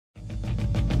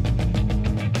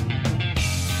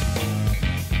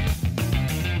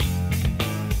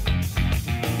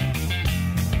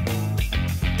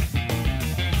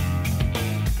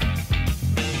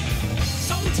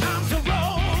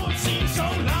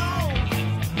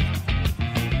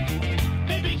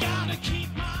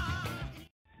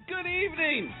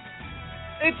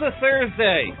a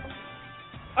Thursday.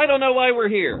 I don't know why we're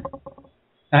here.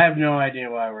 I have no idea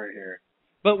why we're here.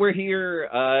 But we're here.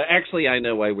 Actually, I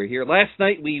know why we're here. Last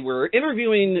night we were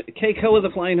interviewing Kekoa the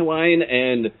Flying Hawaiian,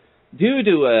 and due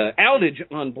to an outage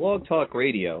on Blog Talk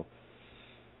Radio,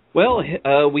 well,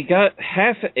 we got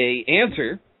half a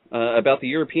answer about the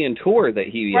European tour that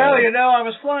he... Well, I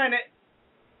was flying it.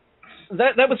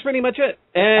 That was pretty much it.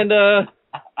 And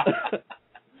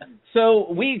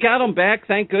so we got him back,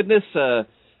 thank goodness, on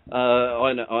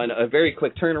a very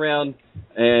quick turnaround.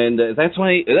 And that's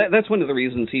why that's one of the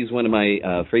reasons he's one of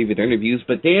my favorite interviews.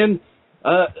 But Dan,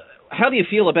 how do you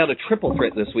feel about a triple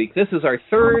threat this week? This is our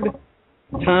third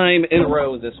time in a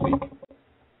row this week.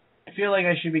 I feel like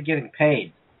I should be getting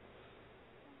paid.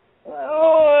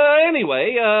 Oh,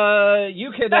 anyway,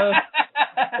 you could...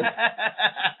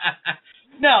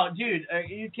 No, dude, are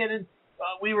you kidding?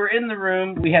 We were in the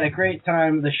room. We had a great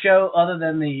time. The show, other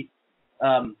than the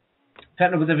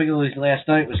technical difficulties last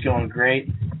night, was going great.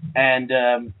 And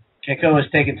Kekoa was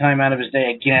taking time out of his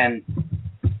day again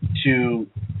to,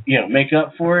 make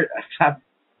up for it. I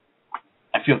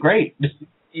feel great.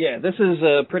 Yeah, this is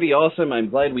pretty awesome. I'm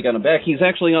glad we got him back. He's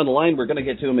actually on the line. We're going to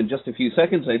get to him in just a few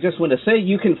seconds. I just want to say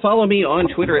you can follow me on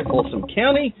Twitter at Folsom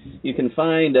County. You can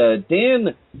find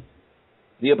Dan,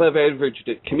 the above-average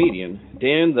comedian.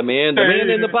 Dan, the man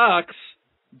in the box.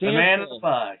 Dan, the man in the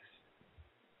box.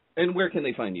 And where can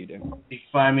they find you, Dan? You can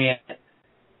find me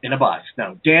in a box.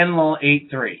 No, Dan Law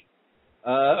 83.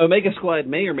 Omega Squad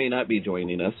may or may not be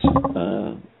joining us.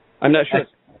 I'm not sure.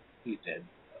 He did.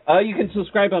 You can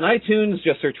subscribe on iTunes.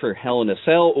 Just search for Hell in a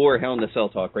Cell or Hell in a Cell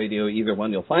Talk Radio. Either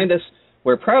one, you'll find us.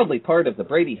 We're proudly part of the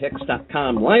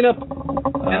BradyHicks.com lineup.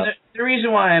 And the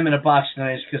reason why I'm in a box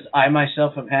tonight is because I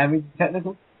myself am having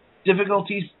technical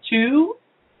difficulties too.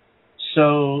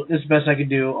 So this is the best I can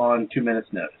do on 2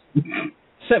 minutes' notice.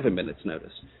 7 minutes'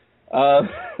 notice. My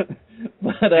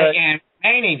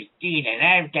name's Dean, and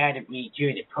I've got to be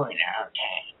to the point.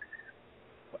 Okay.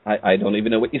 I don't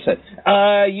even know what you said.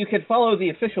 You can follow the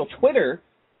official Twitter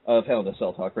of Hell in a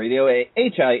Cell Talk Radio,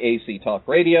 HIAC Talk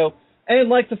Radio, and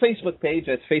like the Facebook page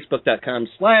at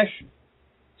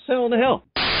facebook.com/Cell in the Hell.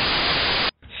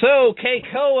 So,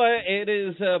 Kekoa, it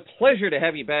is a pleasure to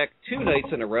have you back 2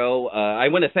 nights in a row. I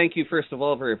want to thank you, first of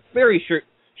all, for a very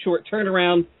short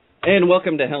turnaround, and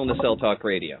welcome to Hell in a Cell Talk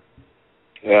Radio.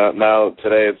 Yeah, now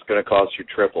today it's going to cost you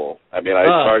triple. I mean, I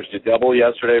charged you double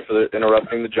yesterday for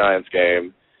interrupting the Giants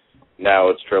game. Now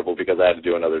it's triple because I had to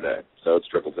do another day. So it's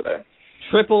triple today.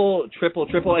 Triple,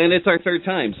 and it's our third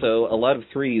time, so a lot of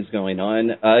threes going on.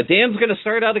 Dan's going to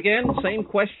start out again, same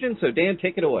question, so Dan,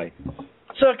 take it away.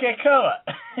 So, Kekoa.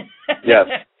 Yes.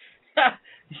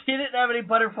 You didn't have any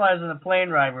butterflies on the plane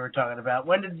ride we were talking about.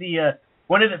 When did it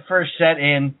first set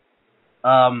in?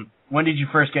 When did you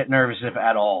first get nervous, if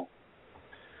at all?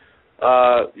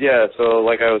 Yeah, so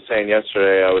like I was saying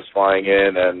yesterday, I was flying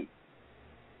in and...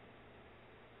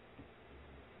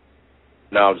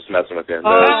 No, I'm just messing with you. No,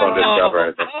 don't discover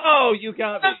anything. Oh, you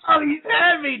got me. Oh, you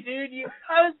had me, dude.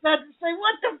 I was about to say,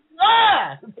 what the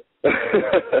fuck?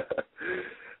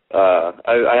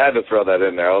 I had to throw that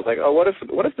in there. I was like, oh, what if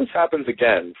this happens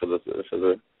again for the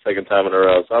second time in a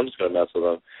row? So I'm just gonna mess with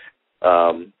them.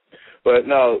 But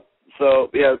no, so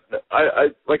yeah,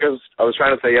 I was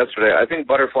trying to say yesterday. I think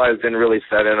butterflies didn't really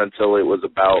set in until it was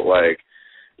about an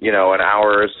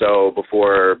hour or so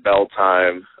before bell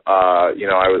time.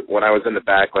 When I was in the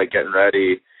back, getting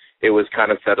ready, it was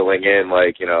kind of settling in,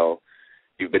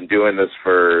 you've been doing this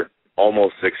for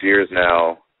almost 6 years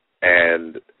now,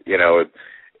 and,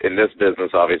 in this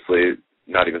business, obviously,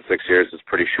 not even 6 years is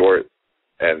pretty short,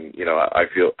 and, I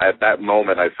feel, at that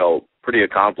moment, I felt pretty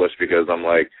accomplished because I'm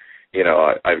like,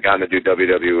 I've gotten to do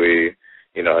WWE,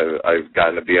 I've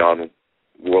gotten to be on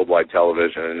worldwide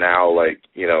television, and now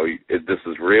this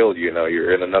is real.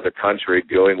 You're in another country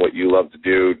doing what you love to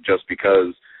do just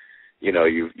because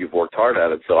you've worked hard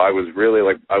at it. So I was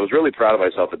really proud of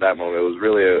myself at that moment. It was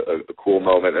really a cool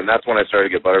moment, and that's when I started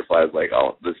to get butterflies.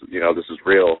 This is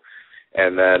real.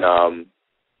 And then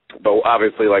but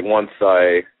obviously once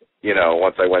I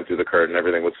went through the curtain,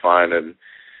 everything was fine, and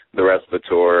the rest of the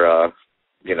tour I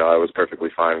was perfectly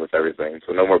fine with everything.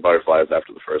 So no more butterflies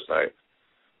after the first night.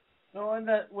 Well,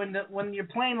 when your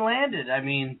plane landed, I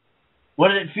mean, what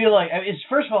did it feel like?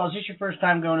 First of all, is this your first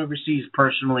time going overseas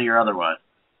personally or otherwise?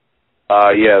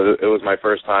 Yeah, it was my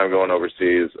first time going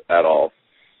overseas at all.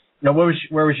 Now,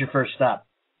 where was your first stop?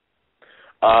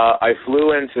 I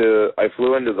flew into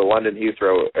the London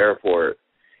Heathrow Airport,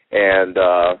 and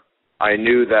I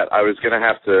knew that I was going to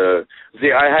have to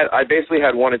see. I basically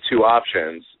had one of two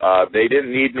options. They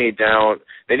didn't need me down.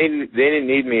 They didn't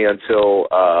need me until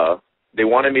they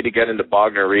wanted me to get into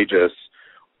Bognor Regis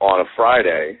on a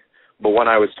Friday, but when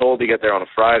I was told to get there on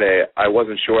a Friday, I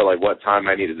wasn't sure like what time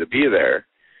I needed to be there.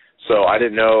 So I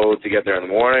didn't know to get there in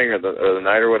the morning or the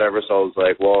night or whatever. So I was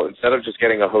like, well, instead of just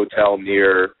getting a hotel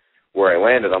near where I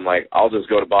landed, I'm like, I'll just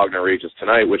go to Bognor Regis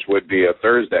tonight, which would be a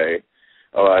Thursday.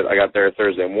 I got there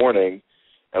Thursday morning,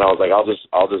 and I was like,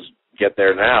 I'll just get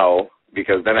there now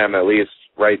because then I'm at least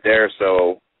right there.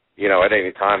 So, you know, at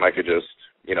any time I could just,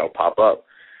 you know, pop up.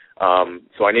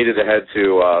 So I needed to head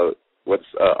to what's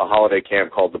a holiday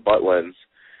camp called the Butlins.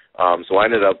 So I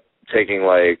ended up taking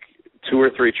like 2 or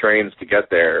 3 trains to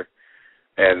get there.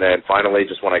 And then finally,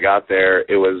 just when I got there,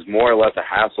 it was more or less a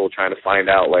hassle trying to find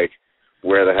out, like,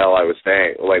 where the hell I was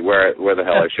staying, like, where the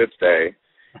hell I should stay.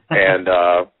 And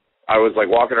I was, like,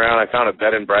 walking around. I found a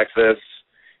bed and breakfast,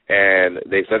 and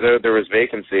they said that there was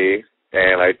vacancy.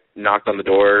 And I knocked on the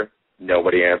door.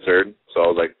 Nobody answered. So I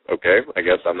was like, okay, I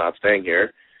guess I'm not staying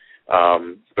here.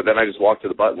 But then I just walked to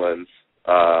the Butlins,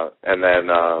 and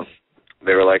then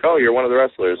they were like, oh, you're one of the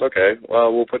wrestlers. Okay,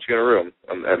 well, we'll put you in a room.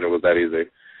 And it was that easy.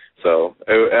 So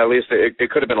at least it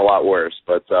could have been a lot worse,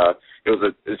 but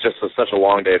it's just such a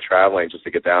long day of traveling just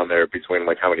to get down there between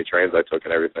like how many trains I took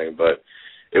and everything. But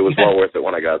it was well worth it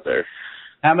when I got there.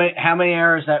 How many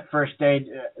hours that first day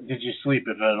did you sleep,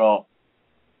 if at all?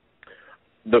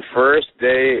 The first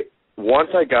day, once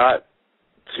I got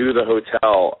to the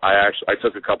hotel, I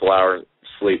took a couple hours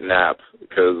sleep nap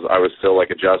because I was still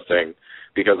like adjusting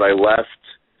because I left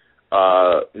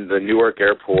the Newark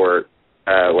airport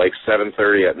at like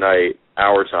 7:30 at night,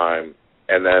 our time,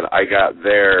 and then I got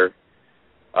there,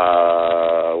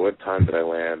 what time did I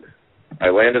land? I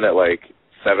landed at like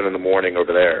 7 in the morning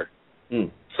over there.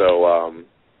 So,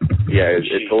 yeah,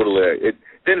 it totally, it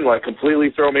didn't like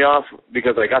completely throw me off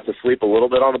because I got to sleep a little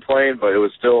bit on the plane, but it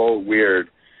was still weird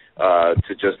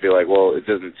to just be like, well, it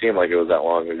doesn't seem like it was that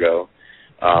long ago.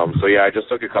 So yeah, I just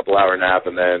took a couple hour nap,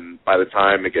 and then by the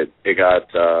time it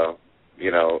got you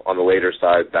know, on the later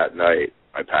side that night,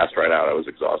 I passed right out. I was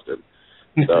exhausted.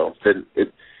 So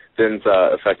it didn't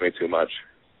affect me too much.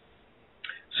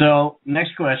 So,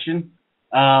 next question.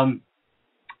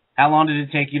 How long did it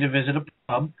take you to visit a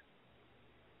pub?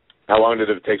 How long did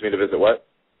it take me to visit what?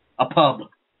 A pub.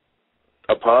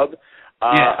 A pub?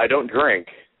 Yeah. I don't drink.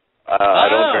 I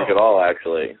don't drink at all,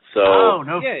 actually. So. Oh,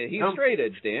 no. Yeah, he's straight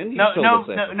edge, Dan.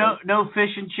 No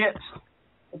fish and chips.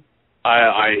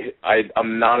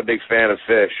 I'm not a big fan of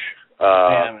fish.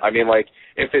 I mean, like,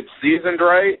 if it's seasoned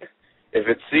right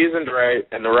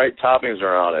and the right toppings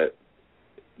are on it,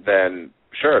 then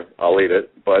sure, I'll eat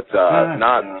it, but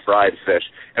not fried fish.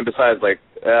 And besides, like,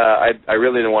 I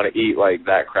really didn't want to eat like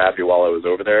that crappy while I was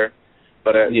over there.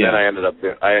 But then I ended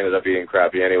up eating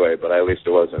crappy anyway. But at least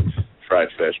it wasn't fried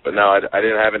fish. But no, I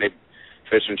didn't have any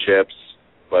fish and chips.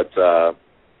 But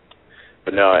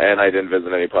no, and I didn't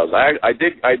visit any pubs. I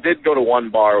did go to one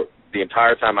bar the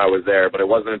entire time I was there, but it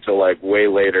wasn't until like way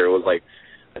later. It was like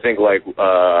I think like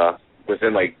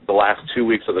within like the last 2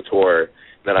 weeks of the tour,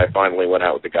 then I finally went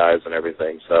out with the guys and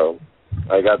everything. So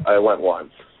I went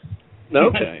once.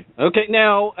 Okay. Okay.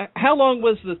 Now, how long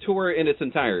was the tour in its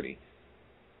entirety?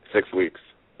 6 weeks.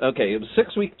 Okay, it was a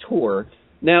 6-week tour.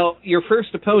 Now, your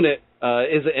first opponent,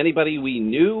 is it anybody we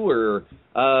knew, or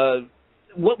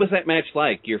what was that match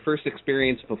like? Your first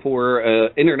experience before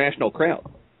an international crowd?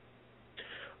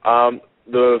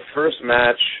 The first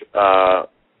match, I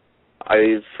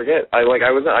forget. I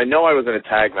know I was in a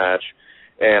tag match,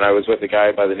 and I was with a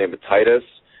guy by the name of Titus.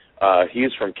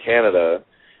 He's from Canada,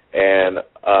 and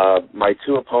my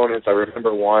two opponents, I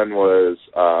remember one was,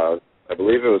 I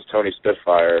believe it was Tony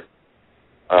Spitfire,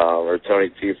 or Tony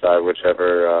Teaside,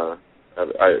 whichever.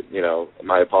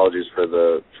 My apologies for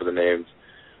the names.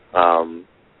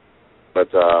 It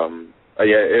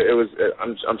was.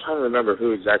 I'm trying to remember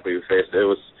who exactly we faced. It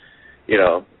was,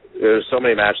 there's so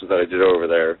many matches that I did over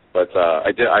there, but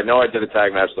I know I did a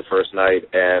tag match the first night,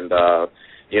 and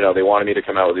they wanted me to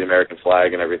come out with the American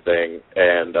flag and everything,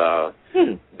 and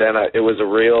then it was a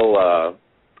real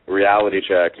reality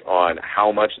check on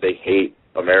how much they hate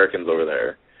Americans over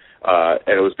there,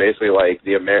 and it was basically like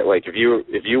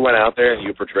if you went out there and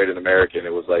you portrayed an American,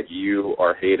 it was like you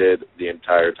are hated the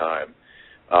entire time.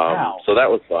 Wow. So that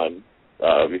was fun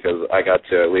because I got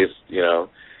to at least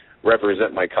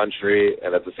represent my country,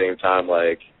 and at the same time,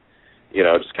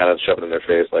 just kind of shove it in their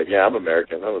face, like, yeah, I'm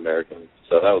American.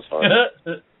 So that was fun.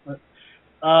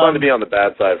 Fun to be on the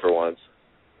bad side for once.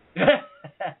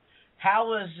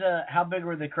 How big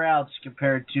were the crowds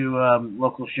compared to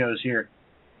local shows here?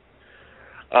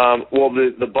 Well,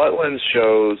 the Butlins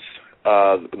shows,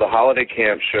 the holiday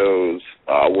camp shows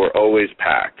were always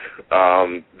packed.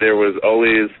 There was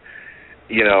always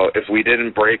you know, if we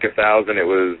didn't break 1,000, it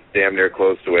was damn near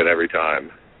close to it every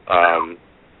time.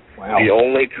 Wow. The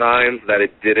only times that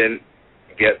it didn't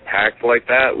get packed like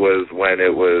that was when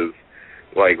it was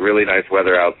like really nice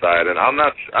weather outside. And I'm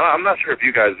not sure if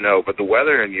you guys know, but the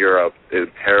weather in Europe is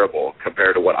terrible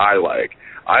compared to what I like.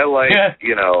 I like,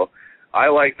 you know, I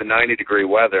like the 90-degree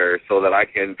weather so that I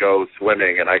can go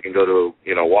swimming and I can go to,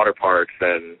 you know, water parks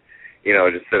and, you know,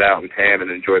 just sit out and tan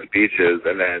and enjoy the beaches.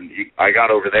 And then I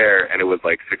got over there and it was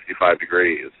like 65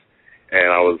 degrees. And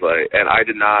I was like, and I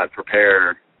did not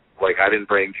prepare, like I didn't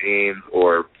bring jeans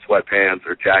or sweatpants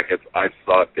or jackets. I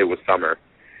thought it was summer.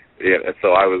 Yeah,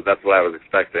 so that's what I was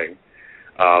expecting.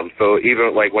 So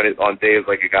even like when on days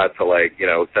like it got to like, you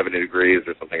know, 70 degrees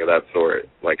or something of that sort,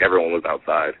 like everyone was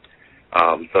outside.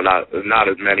 So not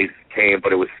as many came,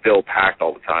 but it was still packed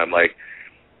all the time. Like,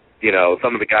 you know,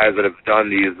 some of the guys that have done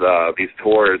these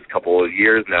tours a couple of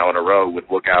years now in a row would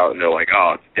look out and they're like,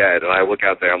 oh, it's dead. And I look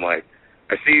out there, I'm like,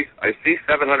 I see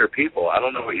 700 people. I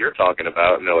don't know what you're talking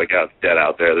about. And they're like, oh, it's dead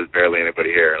out there. There's barely anybody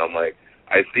here. And I'm like,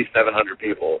 I see 700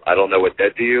 people. I don't know what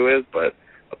dead to you is, but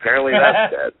apparently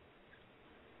that's dead.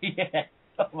 Yeah.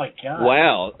 Oh my God.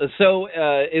 Wow. So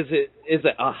is it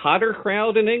a hotter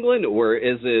crowd in England, or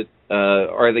is it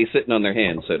are they sitting on their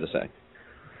hands, so to say?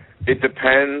 It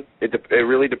depends. It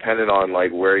really depended on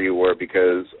like where you were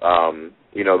because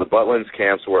you know, the Butlins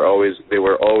camps were always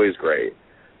great.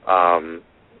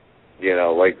 You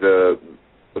know, like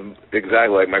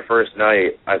exactly like my first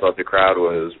night, I thought the crowd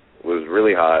was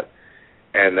really hot,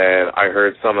 and then I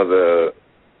heard some of the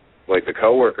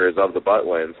coworkers of the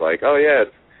Butlins like, oh yeah,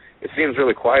 it seems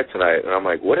really quiet tonight, and I'm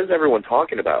like, what is everyone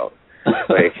talking about?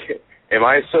 Like, am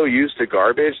I so used to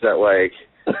garbage that like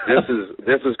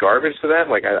this is garbage to them?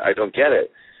 Like I don't get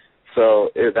it. So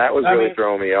that was really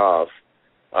throwing me off.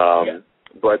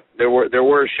 But there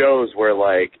were shows where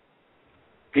like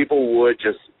people would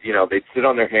just, you know, they'd sit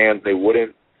on their hands. They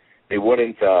wouldn't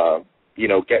you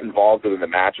know, get involved in the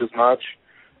match as much.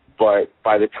 But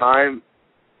by the time,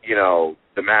 you know,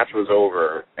 the match was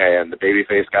over and the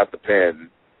babyface got the pin,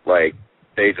 like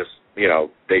they just, you know,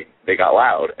 they got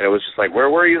loud, and it was just like, where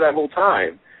were you that whole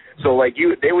time? So like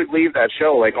they would leave that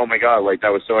show like, oh my God, like that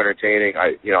was so entertaining.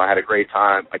 I had a great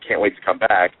time. I can't wait to come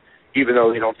back, even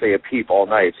though they don't say a peep all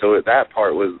night. So that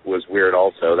part was weird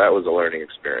also. That was a learning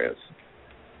experience.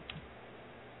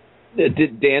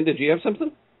 Dan, did you have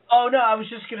something? Oh no, I was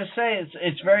just gonna say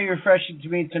it's very refreshing to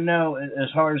me to know, as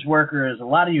hard as worker as a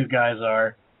lot of you guys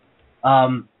are.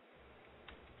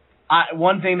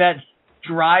 One thing that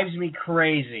drives me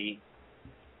crazy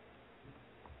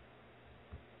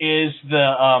is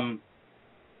the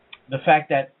fact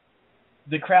that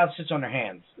the crowd sits on their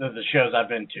hands. The shows I've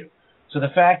been to, so the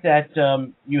fact that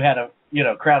you had a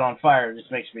crowd on fire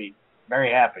just makes me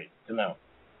very happy to know.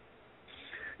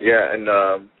 Yeah,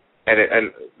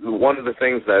 and one of the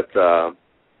things that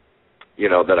you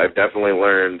know, that I've definitely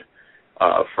learned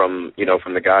from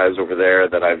the guys over there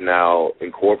that I've now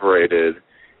incorporated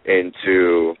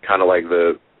into kind of like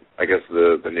the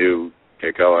new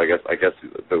Kekoa, I guess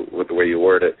with the way you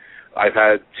word it. I've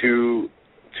had two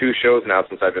shows now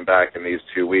since I've been back in these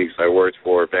 2 weeks. I worked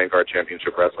for Vanguard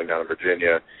Championship Wrestling down in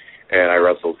Virginia, and I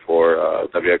wrestled for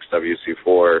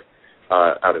WXWC4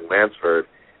 out in Lansford.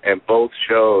 And both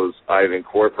shows, I've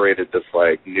incorporated this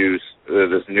like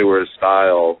this newer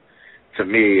style to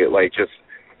me, like just,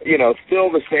 you know, still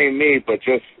the same me, but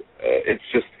just it's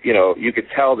just, you know, you could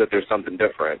tell that there's something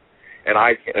different, and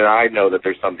I know that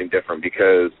there's something different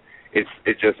because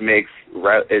it just makes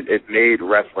it made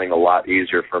wrestling a lot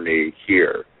easier for me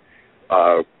here,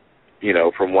 you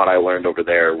know, from what I learned over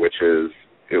there, which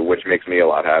makes me a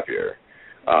lot happier,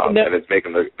 and it's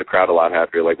making the crowd a lot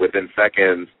happier. Like within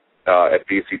seconds. At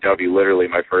BCW, literally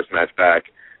my first match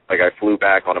back, like I flew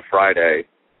back on a Friday,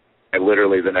 and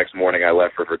literally the next morning I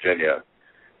left for Virginia.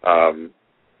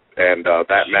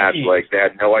 That match, like they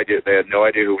had no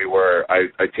idea who we were.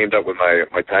 I teamed up with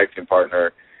my tag team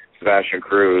partner, Sebastian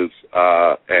Cruz,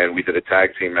 and we did a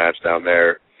tag team match down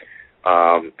there.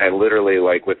 And literally,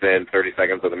 like within 30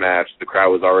 seconds of the match, the crowd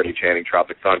was already chanting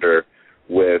Tropic Thunder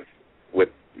with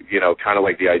you know, kind of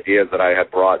like the ideas that I had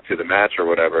brought to the match or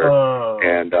whatever. Oh.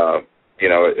 And, you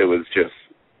know, it was just,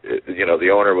 you know,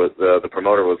 the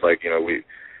promoter was like, you know, we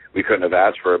couldn't have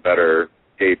asked for a better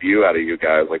debut out of you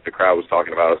guys. Like the crowd was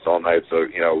talking about us all night. So,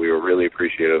 you know, we were really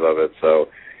appreciative of it. So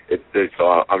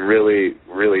I'm really,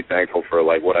 really thankful for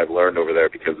like what I've learned over there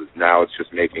because it's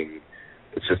just making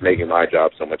my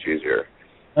job so much easier.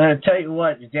 I'm going to tell you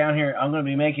what, down here, I'm going to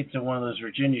be making it to one of those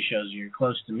Virginia shows. You're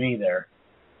close to me there.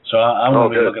 So I'm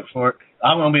going to be looking forward.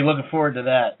 I'm going to be looking forward to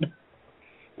that.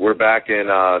 we're back in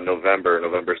November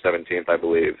 17th, I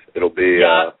believe. It'll be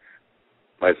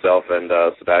myself and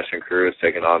Sebastian Cruz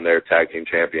taking on their tag team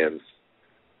champions.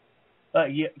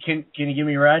 Yeah, can you give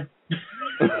me a ride?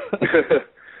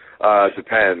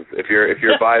 Depends. If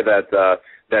you're by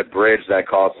that bridge that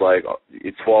costs like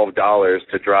 $12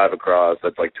 to drive across,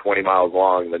 that's like 20 miles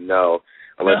long, then no.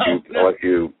 Unless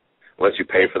you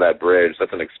pay for that bridge.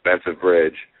 That's an expensive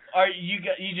bridge. You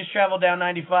just travel down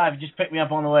 95. Just pick me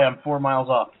up on the way. I'm 4 miles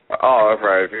off. Oh,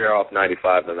 right. If you're off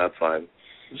 95, then that's fine.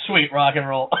 Sweet rock and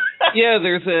roll. Yeah,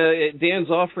 there's Dan's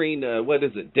offering what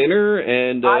is it, dinner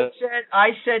and.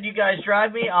 I said you guys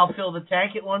drive me. I'll fill the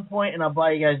tank at one point and I'll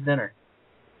buy you guys dinner.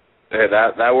 Hey,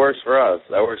 that works for us.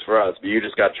 That works for us. But you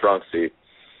just got trunk seat.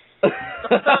 All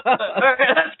right,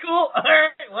 that's cool. All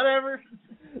right, whatever.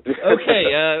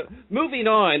 Okay, moving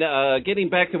on, getting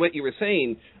back to what you were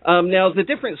saying. Now, the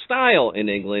different style in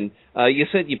England, you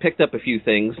said you picked up a few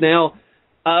things. Now,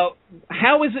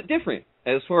 how is it different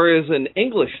as far as an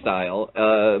English style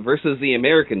versus the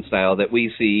American style that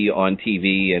we see on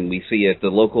TV and we see at the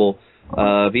local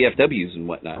VFWs and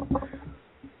whatnot?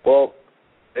 Well,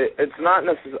 it's not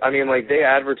necessarily. I mean, like, they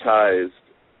advertised.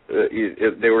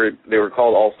 They were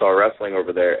called All-Star Wrestling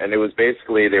over there, and it was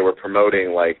basically they were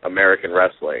promoting like American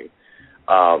wrestling,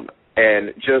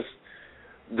 and just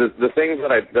the things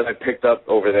that I picked up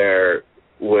over there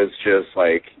was just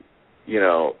like,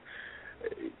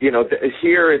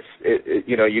 here it's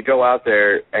you go out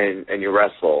there and you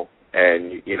wrestle,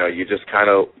 and you just kind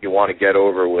of you want to get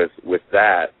over with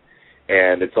that,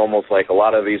 and it's almost like a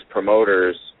lot of these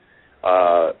promoters,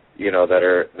 that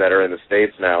are in the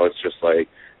States now. It's just like,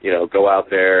 go out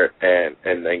there and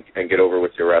get over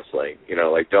with your wrestling.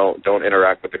 Like don't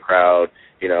interact with the crowd.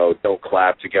 Don't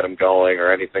clap to get them going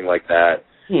or anything like that.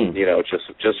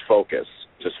 Just focus.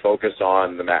 Just focus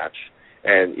on the match.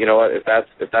 And you know what? If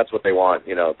that's what they want,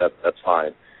 that's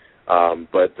fine.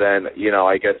 But then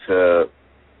I get to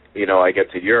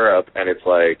Europe, and it's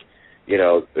like,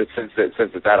 since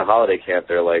it's at a holiday camp,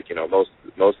 they're like,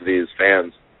 most of these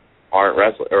fans aren't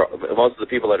wrestling, or most of the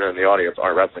people that are in the audience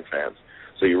aren't wrestling fans.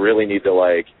 So you really need to,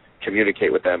 like,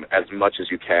 communicate with them as much as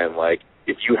you can. Like,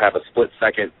 if you have a split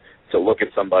second to look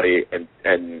at somebody and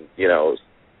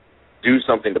do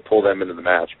something to pull them into the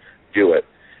match, do it.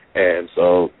 And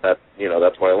so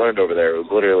that's what I learned over there. It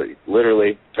was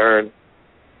literally turn,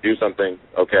 do something,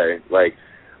 okay. Like,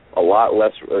 a lot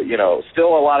less,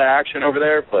 still a lot of action over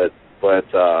there, but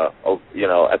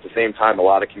at the same time, a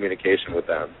lot of communication with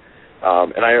them.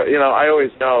 And I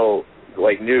always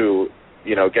knew,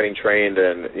 getting trained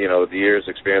and, the years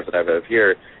experience that I have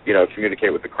here,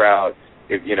 communicate with the crowd,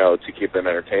 to keep them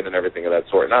entertained and everything of that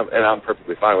sort. And I'm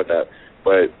perfectly fine with that.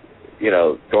 But,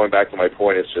 going back to my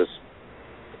point, it's just,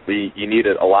 you need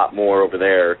it a lot more over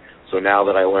there. So now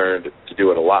that I learned to do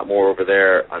it a lot more over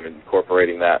there, I'm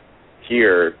incorporating that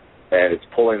here, and it's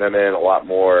pulling them in a lot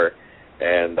more.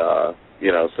 And,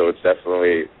 so it's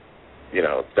definitely,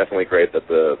 it's definitely great that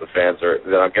the fans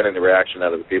that I'm getting the reaction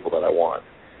out of the people that I want.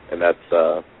 And that's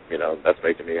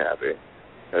making me happy.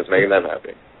 And it's making them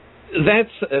happy.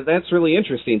 That's really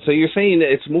interesting. So you're saying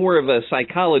it's more of a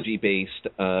psychology-based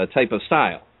type of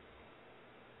style.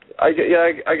 I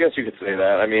guess you could say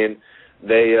that. I mean,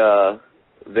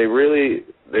 they really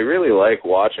like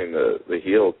watching the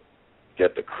heel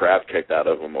get the crap kicked out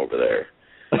of them over there.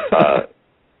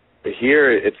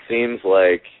 Here it seems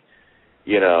like,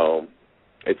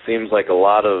 a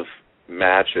lot of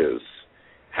matches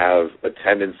have a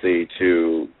tendency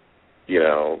to,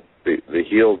 the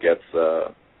heel gets,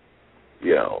 a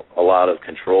lot of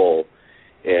control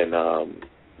in,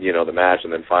 the match,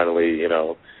 and then finally,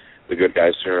 the good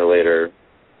guy sooner or later,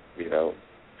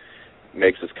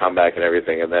 makes his comeback and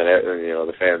everything, and then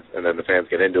the fans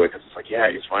get into it because it's like,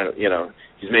 yeah, he's finally,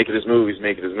 he's making his move,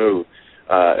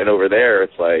 and over there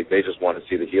it's like they just want to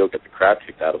see the heel get the crap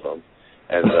kicked out of him,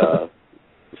 and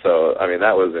so I mean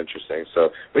that was interesting. So,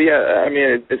 but yeah, I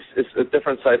mean it's a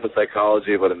different type of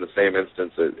psychology, but in the same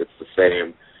instance it's the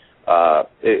same.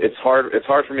 It's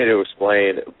hard for me to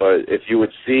explain, but if you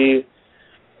would see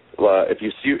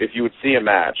a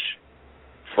match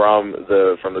from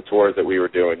the tours that we were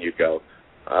doing, you'd go,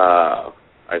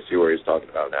 I see where he's talking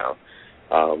about now.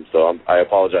 So I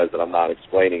apologize that I'm not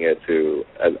explaining it to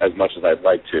as much as I'd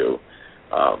like to,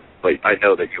 but I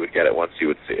know that you would get it once you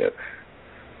would see it.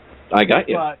 I got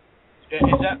you. I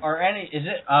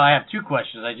have two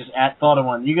questions. I just thought of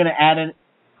one. You're going to add in?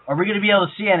 Are we going to be able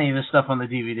to see any of this stuff on the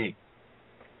DVD?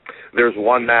 There's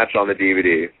one match on the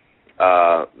DVD,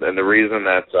 and the reason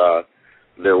that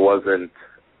there wasn't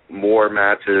more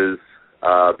matches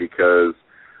because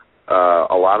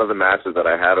a lot of the matches that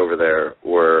I had over there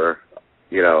were,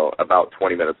 about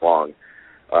 20 minutes long.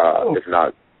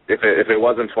 If it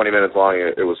wasn't 20 minutes long,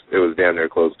 it was damn near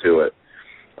close to it.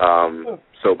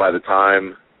 So by the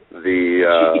time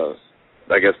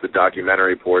I guess the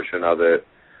documentary portion of it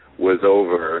was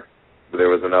over, there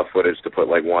was enough footage to put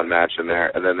like one match in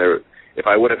there, and then if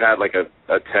I would have had like a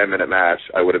 10-minute match,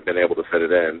 I would have been able to fit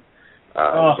it in,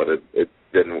 but it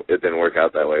didn't work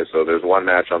out that way. So there's one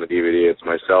match on the DVD. It's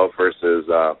myself versus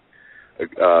a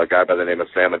guy by the name of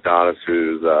Sam Adonis,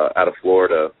 who's out of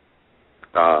Florida.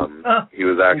 He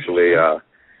was actually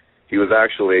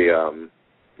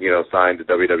signed to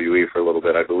WWE for a little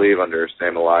bit, I believe, under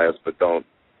Sam Elias, but don't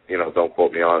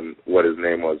quote me on what his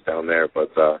name was down there.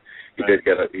 But he did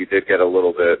get a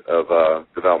little bit of a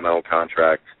developmental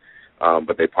contract,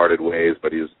 but they parted ways.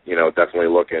 But he's definitely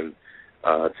looking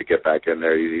to get back in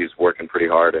there. He's working pretty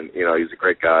hard, and he's a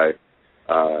great guy.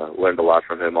 Learned a lot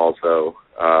from him also,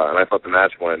 and I thought the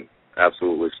match went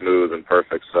absolutely smooth and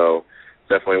perfect. So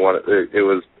definitely it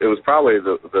was probably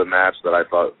the match that I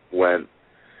thought went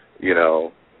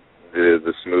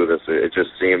the smoothest. It just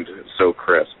seemed so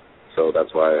crisp. So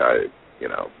that's why I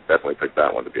definitely picked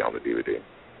that one to be on the DVD.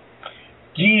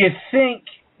 Do you think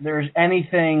there's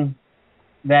anything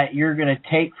that you're going to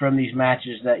take from these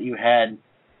matches that you had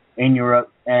in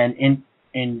Europe and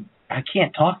in I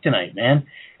can't talk tonight, man,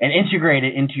 and integrate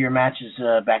it into your matches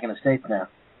back in the States now?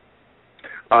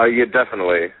 Yeah,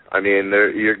 definitely. I mean,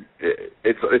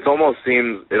 it almost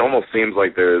seems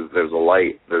like there's a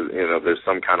light. There's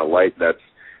some kind of light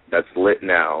that's lit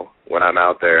now when I'm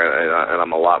out there, and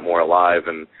I'm a lot more alive.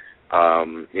 And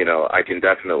I can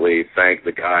definitely thank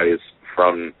the guys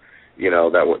from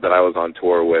that I was on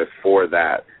tour with for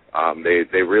that.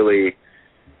 They really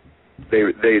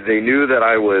they knew that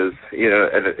I was,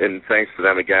 and thanks to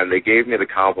them again, they gave me the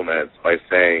compliments by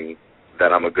saying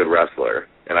that I'm a good wrestler.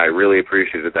 And I really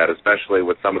appreciated that, especially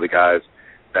with some of the guys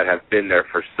that have been there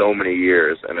for so many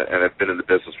years and have been in the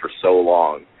business for so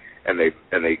long, and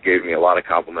they gave me a lot of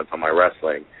compliments on my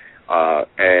wrestling.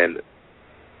 And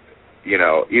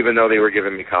even though they were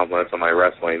giving me compliments on my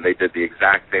wrestling, they did the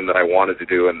exact thing that I wanted to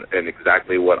do, and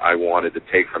exactly what I wanted to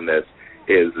take from this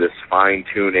is this fine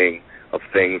tuning of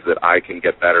things that I can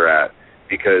get better at.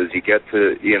 Because you get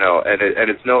to, and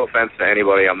it's no offense to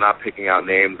anybody. I'm not picking out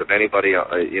names of anybody, on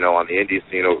the indie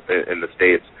scene in the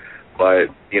States.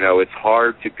 But, it's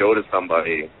hard to go to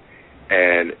somebody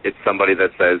and it's somebody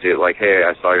that says, like, hey,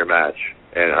 I saw your match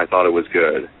and I thought it was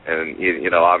good. And,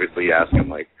 obviously you ask them,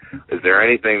 like, is there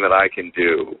anything that I can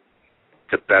do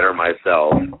to better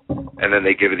myself? And then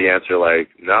they give you the answer like,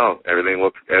 no, everything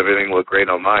looked great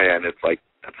on my end. It's like,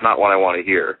 that's not what I want to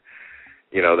hear.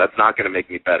 That's not going to make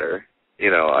me better.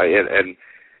 And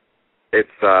it's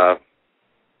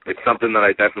something that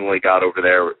I definitely got over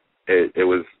there. It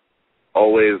was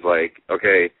always like,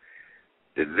 okay,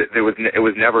 it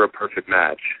was never a perfect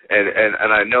match, and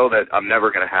I know that I'm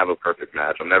never going to have a perfect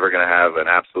match. I'm never going to have an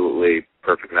absolutely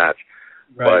perfect match.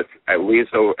 Right. But at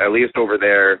least over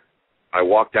there, I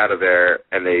walked out of there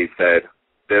and they said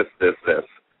this,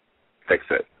 fix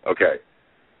it, okay,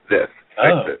 this.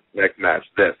 Fix it. Next match.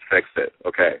 This. Fix it.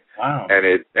 Okay. Wow.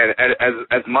 And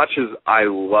as much as I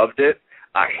loved it,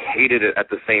 I hated it at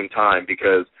the same time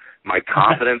because my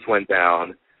confidence went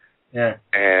down. Yeah.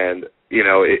 And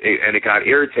it got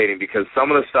irritating because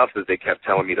some of the stuff that they kept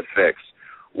telling me to fix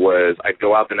was I'd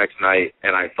go out the next night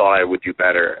and I thought I would do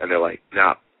better, and they're like,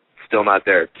 no, still not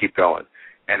there. Keep going.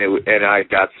 And I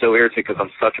got so irritated because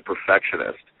I'm such a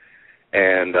perfectionist.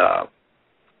 And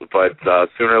but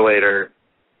sooner or later,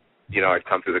 I'd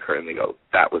come through the curtain and they go,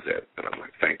 that was it. And I'm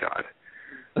like, thank God.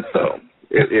 So,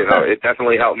 it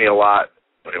definitely helped me a lot,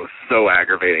 but it was so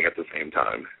aggravating at the same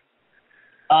time.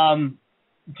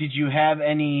 Did you have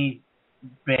any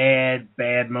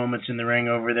bad moments in the ring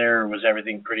over there, or was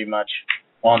everything pretty much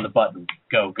on the button?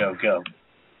 Go, go, go.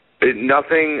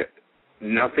 Nothing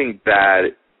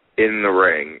bad in the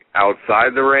ring.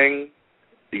 Outside the ring,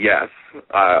 yes.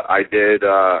 I did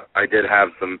have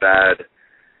some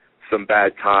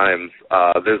bad times.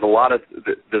 There's a lot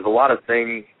of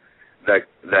things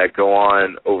that go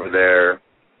on over there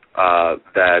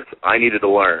that I needed to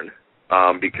learn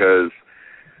because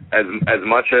as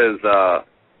much as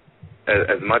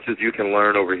you can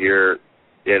learn over here,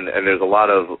 and there's a lot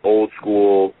of old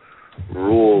school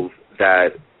rules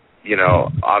that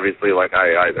obviously like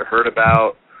I either heard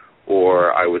about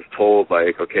or I was told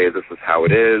like, okay, this is how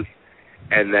it is.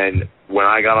 And then when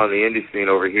I got on the indie scene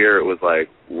over here, it was like,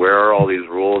 where are all these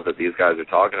rules that these guys are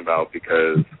talking about?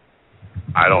 Because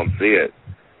I don't see it.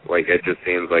 Like, it just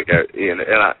seems like,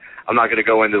 I'm not going to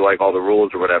go into, like, all the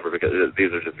rules or whatever, because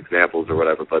these are just examples or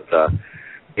whatever, but,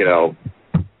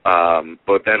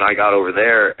 But then I got over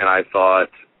there, and I thought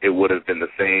it would have been the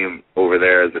same over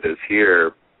there as it is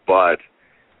here, but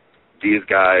these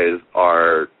guys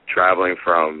are traveling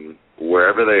from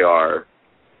wherever they are.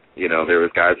 You know, there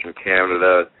was guys from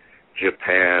Canada,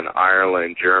 Japan,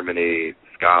 Ireland, Germany,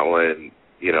 Scotland,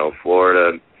 you know,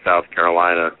 Florida, South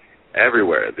Carolina,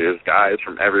 everywhere. There's guys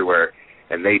from everywhere,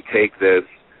 and they take this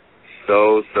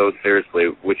so seriously,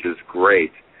 which is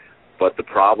great. But the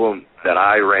problem that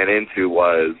I ran into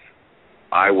was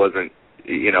I wasn't,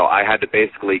 you know, I had to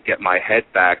basically get my head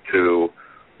back to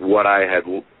what I had,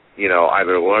 you know,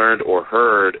 either learned or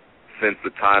heard since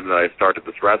the time that I started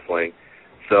this wrestling.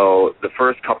 So the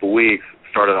first couple weeks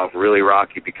started off really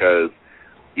rocky because,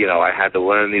 you know, I had to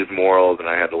learn these morals and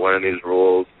I had to learn these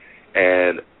rules.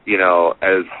 And, you know,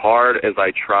 as hard as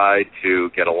I tried to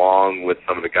get along with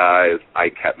some of the guys, I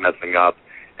kept messing up,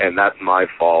 and that's my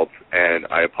fault. And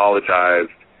I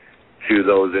apologized to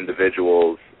those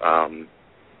individuals,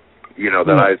 you know,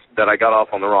 that I got off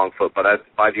on the wrong foot. But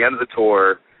by the end of the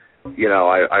tour, you know,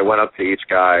 I went up to each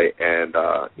guy and,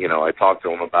 you know, I talked to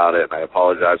him about it, and I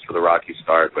apologized for the rocky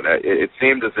start. But it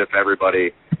seemed as if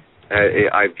everybody,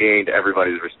 I've gained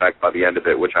everybody's respect by the end of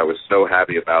it, which I was so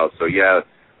happy about. So, yeah,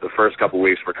 the first couple of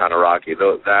weeks were kind of rocky.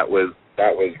 That was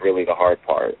really the hard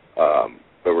part.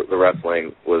 The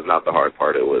wrestling was not the hard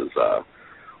part. It was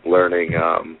learning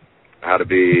how to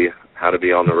be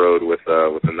on the road with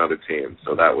another team.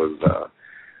 So that was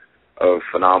a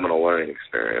phenomenal learning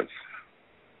experience.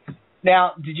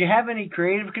 Now, did you have any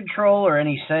creative control or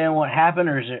any say on what happened,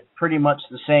 or is it pretty much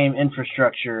the same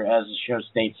infrastructure as the show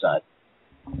stateside?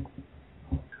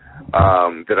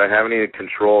 Did I have any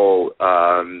control?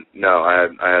 No, I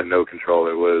had no control.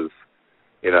 It was,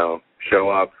 you know, show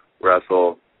up,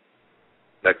 wrestle,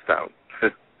 next town.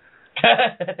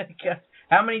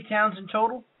 How many towns in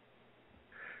total?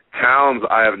 Towns,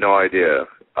 I have no idea.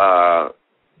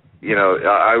 You know,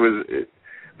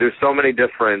 there's so many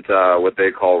different what they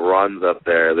call runs up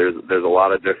there. There's a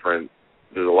lot of different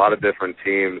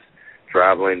teams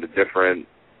traveling to different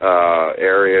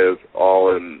areas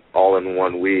all in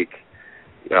 1 week.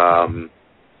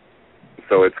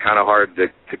 So it's kind of hard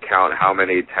to count how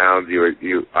many towns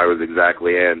I was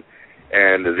exactly in.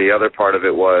 And the other part of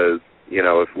it was, you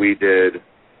know, if we did,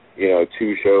 you know,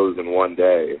 2 shows in one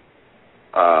day,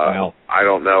 wow. I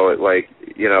don't know,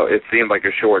 it seemed like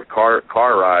a short car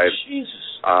ride. Jesus.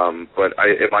 But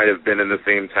it might have been in the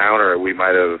same town, or we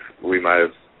might have,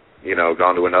 you know,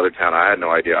 gone to another town. I had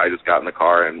no idea. I just got in the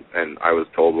car and I was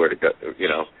told where to go. You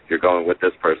know, you're going with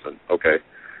this person. Okay.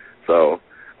 So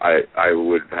I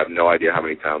would have no idea how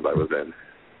many towns I was in.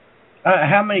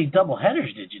 How many double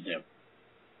headers did you do?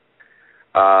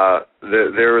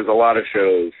 There was a lot of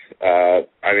shows.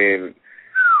 I mean,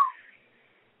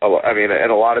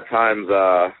 and a lot of times,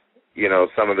 you know,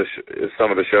 some of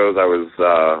the shows I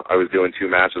was doing 2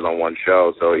 matches on one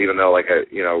show. So even though, like,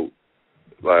 you know,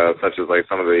 such as like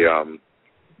some of the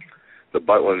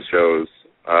Butland shows,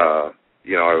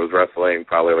 you know, I was wrestling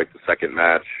probably like the second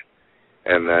match,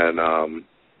 and then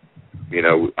you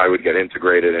know, I would get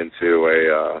integrated into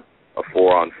a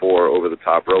 4-on-4 over the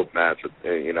top rope match,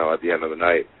 you know, at the end of the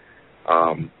night.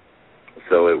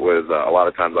 So it was a lot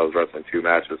of times I was wrestling 2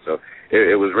 matches. So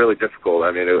it was really difficult.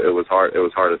 I mean, it was hard. It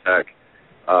was hard as heck.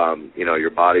 You know,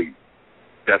 your body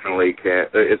definitely can't.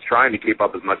 It's trying to keep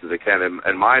up as much as it can,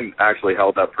 and mine actually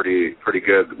held up pretty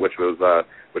good, which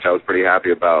I was pretty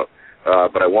happy about.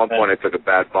 But at one point, I took a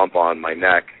bad bump on my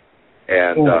neck,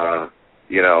 and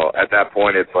you know, at that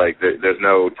point, it's like there's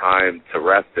no time to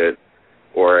rest it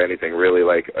or anything really.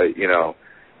 Like you know,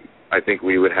 I think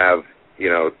we would have, you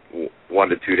know, 1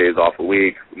 to 2 days off a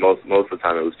week. Most of the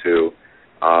time, it was 2.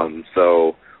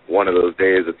 So one of those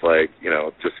days, it's like, you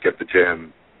know, just skip the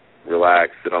gym,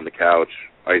 relax, sit on the couch,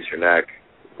 ice your neck,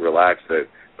 relax it.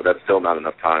 But that's still not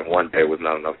enough time. One day was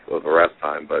not enough of a rest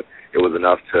time, but it was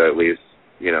enough to at least,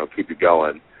 you know, keep you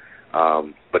going.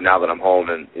 But now that I'm home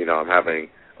and, you know, I'm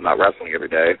not wrestling every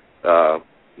day,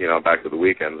 you know, back to the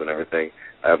weekends and everything,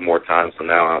 I have more time. So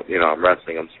now, you know, I'm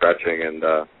resting, I'm stretching,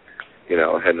 and, you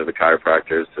know, heading to the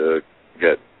chiropractors to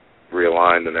get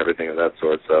realigned and everything of that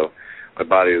sort. So my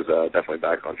body is definitely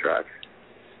back on track.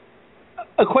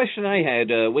 A question I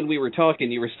had, when we were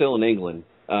talking, you were still in England.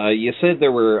 You said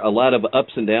there were a lot of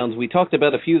ups and downs. We talked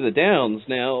about a few of the downs.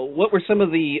 Now, what were some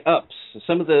of the ups,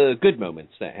 some of the good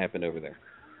moments that happened over there?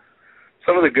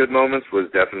 Some of the good moments was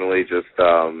definitely just,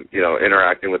 you know,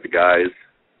 interacting with the guys,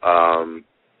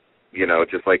 you know,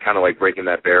 just like kind of like breaking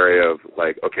that barrier of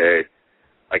like, okay,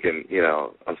 I can, you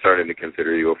know, I'm starting to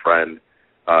consider you a friend,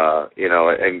 you know,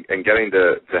 and getting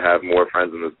to have more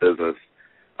friends in this business,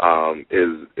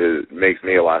 is makes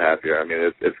me a lot happier. I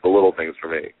mean, it's the little things for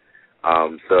me.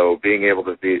 So being able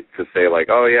to say like,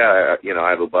 oh yeah, you know,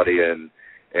 I have a buddy in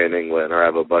England, or I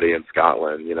have a buddy in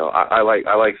Scotland. You know, I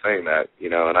like saying that. You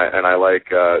know, and I like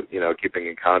you know, keeping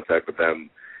in contact with them.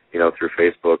 You know, through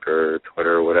Facebook or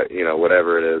Twitter, or whatever, you know,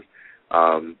 whatever it is.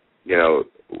 You know,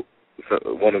 so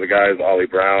one of the guys, Ollie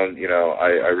Brown. You know,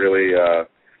 I really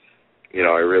you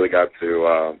know, I really got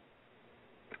to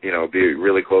you know, be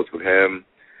really close with him.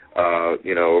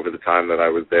 You know, over the time that I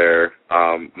was there.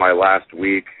 My last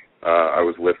week, I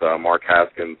was with Mark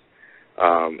Haskins,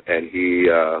 and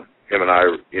him and I,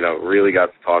 you know, really got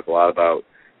to talk a lot about,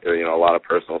 you know, a lot of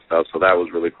personal stuff. So that was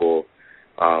really cool.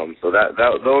 So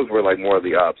those were like more of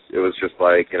the ups. It was just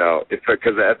like, you know,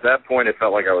 because at that point it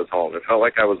felt like I was home. It felt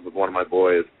like I was with one of my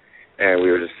boys, and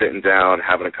we were just sitting down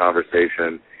having a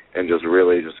conversation and just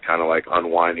really just kind of like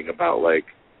unwinding about like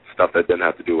stuff that didn't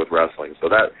have to do with wrestling. So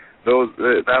that was,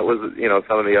 you know,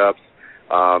 some of the ups.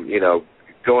 You know,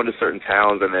 going to certain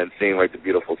towns and then seeing like the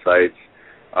beautiful sights.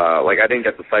 Like I didn't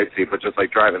get the sightsee, but just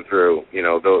like driving through, you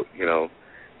know,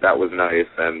 that was nice.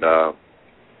 And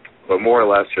but more or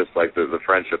less just like the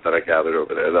friendship that I gathered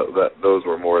over there. Those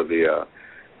were more of the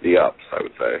ups, I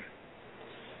would say.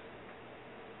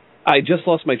 I just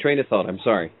lost my train of thought. I'm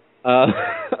sorry.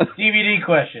 DVD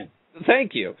question.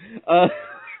 Thank you.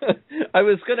 I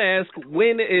was going to ask,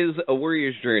 when is A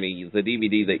Warrior's Journey, the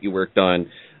DVD that you worked on,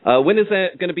 when is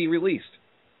that going to be released?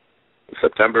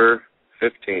 September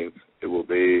 15th. It will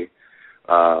be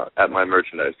at my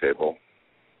merchandise table.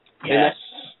 Yes.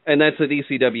 And that's at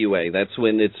ECWA. That's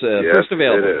when it's yes, first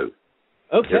available. It is.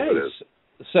 Okay. Yes, it is.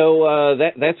 So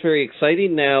that's very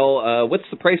exciting. Now, what's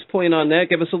the price point on that?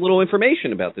 Give us a little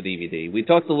information about the DVD. We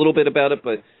talked a little bit about it,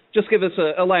 but just give us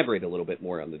elaborate a little bit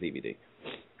more on the DVD.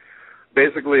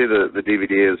 Basically, the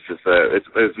DVD is just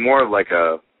it's more of like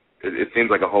it seems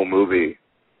like a home movie,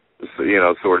 you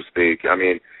know, so to speak. I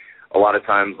mean, a lot of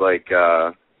times, like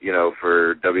you know,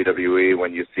 for WWE,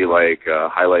 when you see like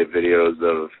highlight videos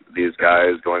of these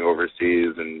guys going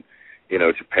overseas and, you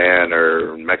know, Japan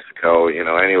or Mexico, you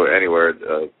know, anywhere.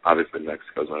 Obviously,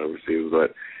 Mexico's not overseas,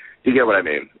 but you get what I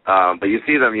mean. But you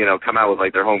see them, you know, come out with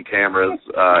like their home cameras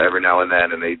every now and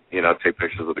then, and they, you know, take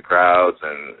pictures of the crowds,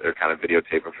 and they're kind of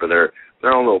videotaping for their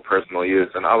own little personal use.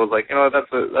 And I was like, you know,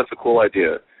 that's a cool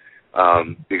idea,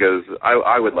 because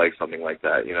I would like something like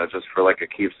that, you know, just for like a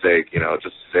keepsake, you know,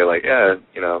 just to say like, yeah,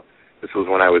 you know, this was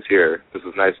when I was here. This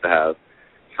was nice to have.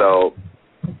 So,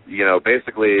 you know,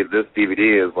 basically this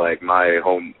DVD is like my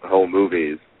home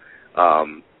movies.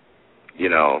 You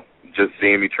know, just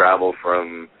seeing me travel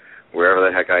from wherever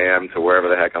the heck I am to wherever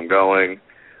the heck I'm going.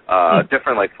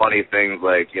 Different like funny things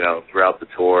like, you know, throughout the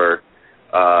tour.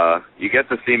 You get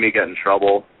to see me get in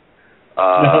trouble.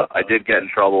 I did get in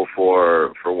trouble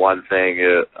for one thing.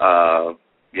 You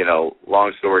know,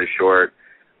 long story short,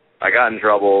 I got in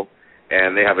trouble,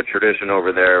 and they have a tradition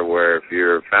over there where if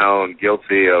you're found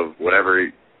guilty of whatever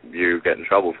you get in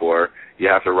trouble for, you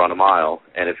have to run a mile,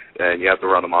 and you have to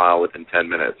run a mile within 10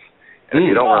 minutes. And if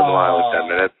you don't run the mile in 10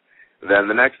 minutes, then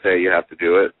the next day you have to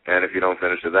do it. And if you don't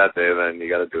finish it that day, then you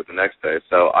got to do it the next day.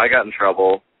 So I got in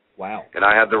trouble. Wow. And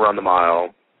I had to run the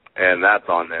mile, and that's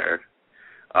on there.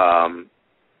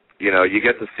 You know, you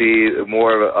get to see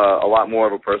a lot more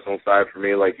of a personal side for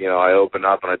me. Like, you know, I open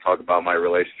up and I talk about my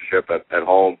relationship at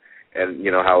home, and,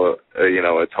 you know, how, you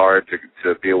know, it's hard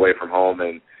to be away from home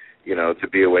and, you know, to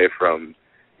be away from,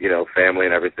 you know, family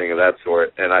and everything of that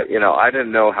sort. And I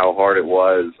didn't know how hard it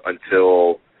was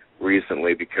until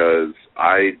recently, because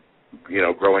you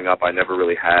know, growing up, I never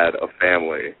really had a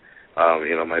family.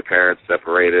 You know, my parents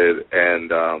separated,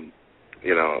 and,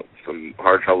 you know, some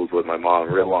hard troubles with my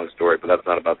mom. Real long story, but that's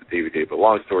not about the DVD. But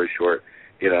long story short,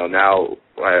 you know, now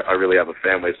I really have a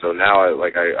family, so now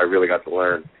I really got to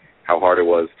learn how hard it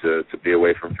was to be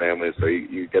away from family. So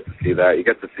you get to see that. You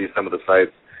get to see some of the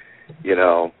sites, you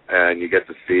know, and you get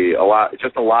to see a lot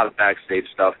of backstage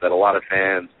stuff that a lot of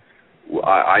fans,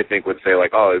 I think, would say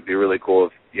like, oh, it'd be really cool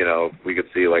if, you know, we could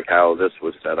see like how this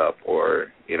was set up, or,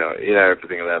 you know,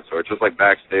 everything of that sort. Just like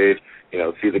backstage, you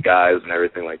know, see the guys and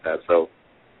everything like that. So,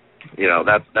 you know,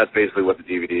 that's basically what the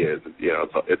DVD is. You know,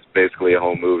 it's basically a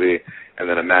home movie, and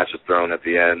then a match is thrown at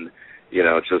the end, you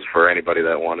know, just for anybody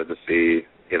that wanted to see,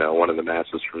 you know, one of the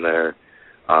matches from there.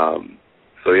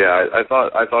 So yeah, I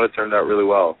thought it turned out really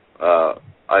well.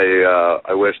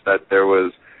 I wish that there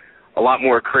was a lot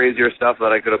more crazier stuff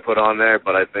that I could have put on there,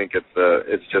 but I think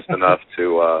it's just enough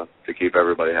to keep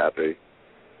everybody happy.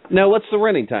 Now, what's the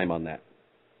running time on that?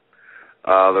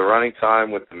 The running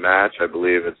time with the match, I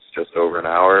believe it's just over an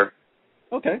hour.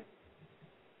 Okay.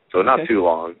 So not too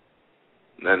long,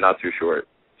 and not too short.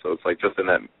 So it's like just in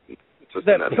that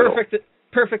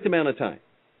perfect amount of time.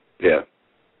 Yeah.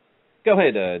 Go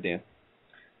ahead, Dan.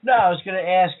 No, I was going to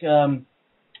ask,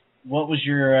 what was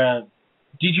your?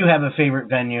 Did you have a favorite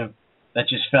venue that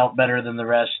just felt better than the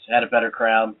rest, had a better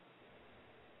crowd?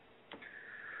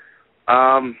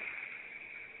 Do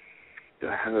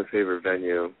I have a favorite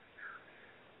venue?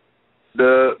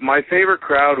 My favorite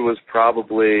crowd was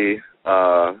probably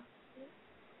I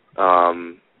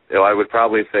would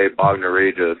probably say Bognor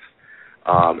Regis,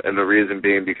 and the reason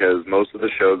being because most of the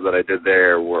shows that I did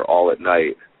there were all at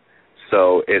night,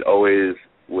 so it always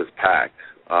was packed.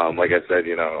 Like I said,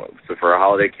 so for a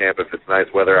holiday camp, if it's nice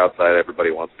weather outside,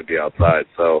 everybody wants to be outside.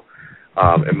 So,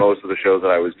 and most of the shows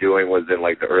that I was doing was in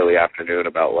like the early afternoon,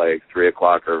 about like 3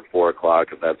 o'clock or 4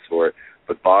 o'clock of that sort.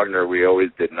 But Bognor, we always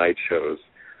did night shows,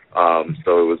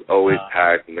 so it was always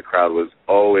packed, and the crowd was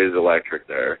always electric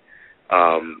there.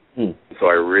 So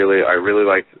I really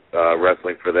liked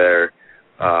wrestling for that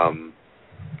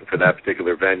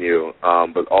particular venue.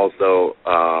 But also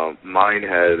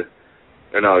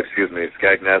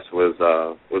Skegness was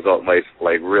my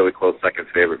like really close second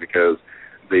favorite because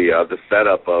the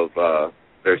setup of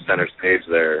their center stage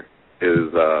there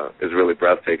is really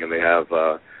breathtaking. They have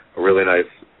a really nice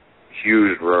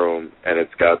huge room, and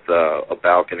it's got a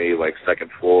balcony like second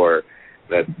floor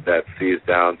that sees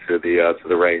down to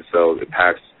the ring, so it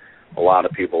packs a lot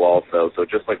of people also. So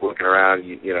just like looking around,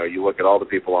 you look at all the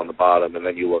people on the bottom, and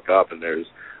then you look up, and there's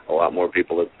a lot more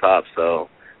people at the top. So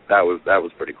that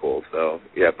was pretty cool. So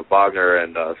yeah, but Bognor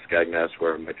and Skegness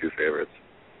were my two favorites.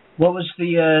 What was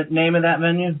the name of that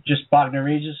venue? Just Bognor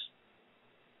Regis?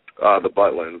 The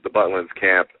Butlins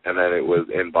camp, and then it was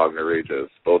in Bognor Regis.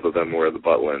 Both of them were the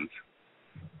Butlins.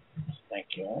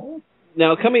 Thank you.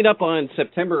 Now, coming up on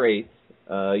September 8th,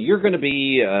 you're going to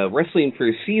be wrestling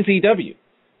for CZW.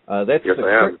 Yes,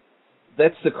 I am.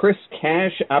 That's the Chris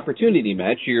Cash opportunity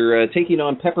match. You're taking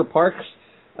on Pepper Parks,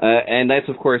 and that's,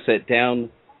 of course, at Down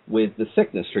with the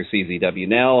Sickness for CZW.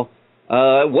 Now,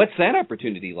 what's that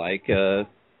opportunity like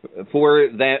for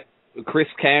that Chris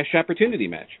Cash opportunity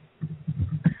match?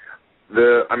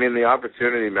 The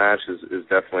opportunity match is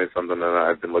definitely something that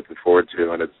I've been looking forward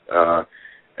to, and it's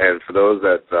and for those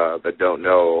that don't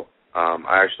know,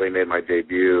 I actually made my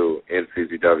debut in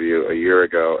CZW a year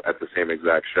ago at the same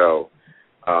exact show,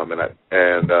 I've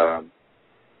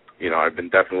been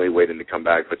definitely waiting to come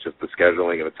back, but just the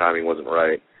scheduling and the timing wasn't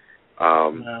right.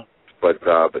 No. But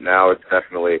now it's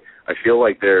definitely. I feel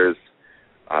like there's,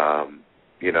 I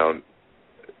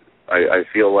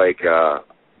feel like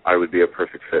I would be a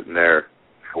perfect fit in there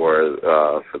for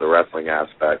the wrestling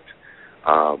aspect,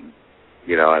 and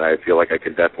I feel like I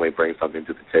could definitely bring something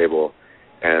to the table,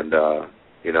 and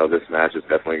this match is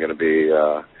definitely going to be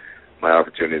my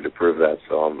opportunity to prove that.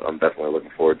 So I'm definitely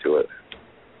looking forward to it.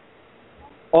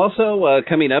 Also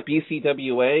coming up,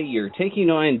 ECWA, you're taking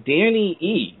on Danny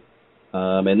E,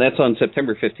 and that's on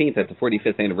September 15th at the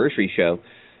 45th anniversary show.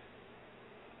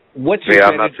 What's your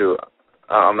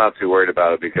I'm not too worried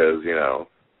about it because,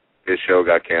 his show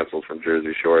got canceled from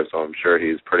Jersey Shore, so I'm sure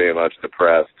he's pretty much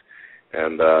depressed,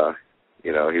 and,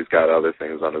 he's got other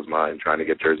things on his mind, trying to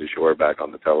get Jersey Shore back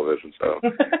on the television, so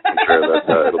I'm sure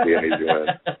that it'll be an easy win.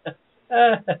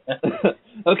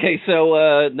 Okay, so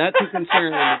not too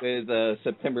concerned with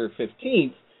September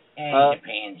 15th. And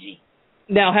pansy.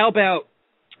 Now, how about,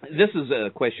 this is a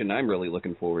question I'm really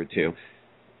looking forward to.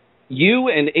 You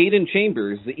and Aiden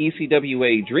Chambers, the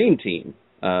ECWA Dream Team,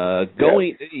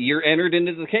 you're entered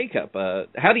into the K-Cup.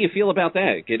 How do you feel about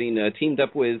that, getting teamed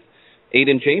up with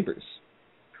Aiden Chambers?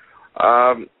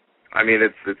 I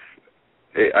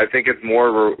think it's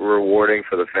more rewarding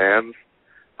for the fans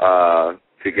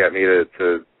to get me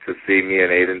to see me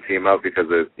and Aiden team up, because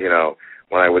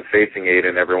when I was facing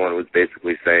Aiden, everyone was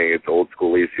basically saying it's old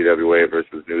school ECWA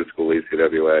versus new school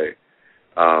ECWA.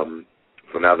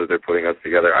 So now that they're putting us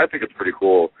together, I think it's pretty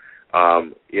cool.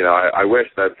 I wish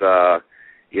that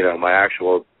my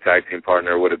actual tag team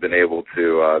partner would have been able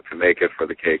to make it for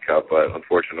the K-Cup, but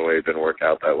unfortunately it didn't work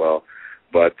out that well.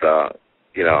 But I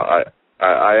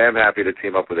am happy to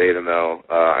team up with Aiden, though.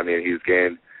 He's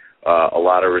gained a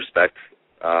lot of respect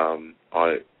on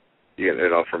it.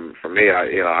 From me,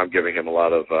 I'm giving him a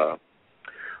lot of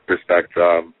respect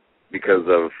because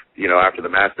of after the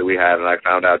match that we had, and I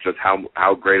found out just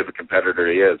how great of a competitor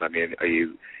he is.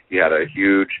 He had a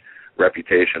huge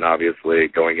reputation, obviously,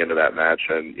 going into that match,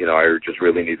 and I just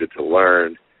really needed to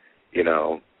learn.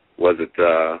 Was it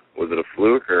a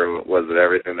fluke, or was it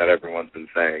everything that everyone's been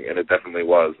saying? And it definitely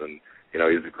was. And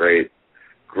he's a great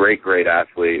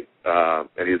athlete,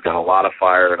 and he's got a lot of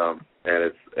fire in him. and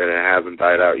it hasn't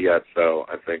died out yet. So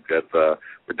I think that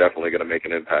we're definitely going to make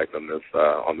an impact on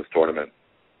this tournament.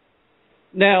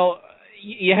 Now,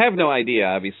 you have no idea.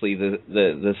 Obviously,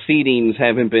 the seedings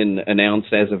haven't been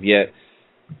announced as of yet.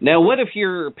 Now, what if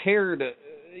you're paired?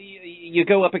 You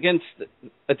go up against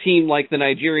a team like the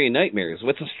Nigerian Nightmares.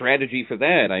 What's a strategy for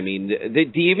that? I mean,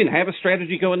 do you even have a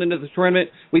strategy going into the tournament?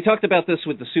 We talked about this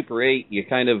with the Super 8. You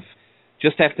kind of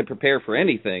just have to prepare for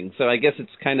anything. So I guess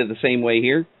it's kind of the same way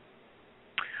here.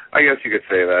 I guess you could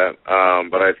say that,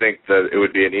 but I think that it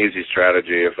would be an easy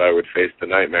strategy if I would face the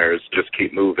Nightmares. Just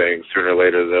keep moving. Sooner or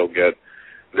later, they'll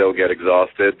get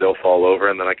exhausted. They'll fall over,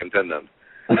 and then I can pin them.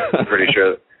 I'm pretty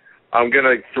sure. I'm going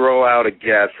to throw out a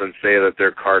guess and say that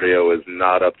their cardio is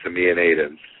not up to me and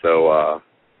Aiden's. So,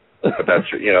 but that's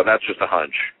just a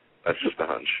hunch. That's just a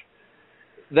hunch.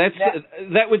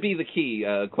 That would be the key,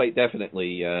 quite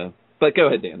definitely. But go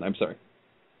ahead, Dan. I'm sorry.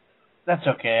 That's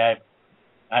okay.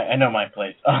 I know my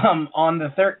place. On the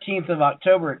 13th of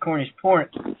October at Cornish Point,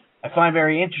 I find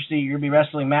very interesting you're going to be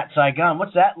wrestling Matt Saigon.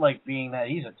 What's that like, being that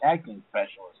he's a tag team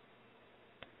specialist?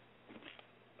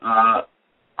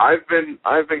 I've been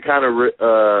kind of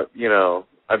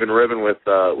I've been ribbing with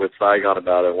Saigon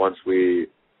about it once we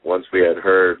had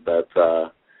heard that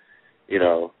the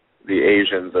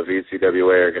Asians of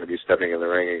ECWA are going to be stepping in the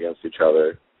ring against each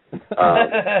other.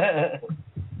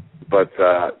 But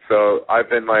so I've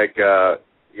been like I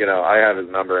have his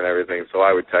number and everything, so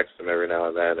I would text him every now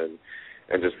and then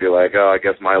and just be like, oh, I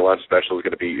guess my lunch special is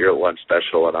going to be your lunch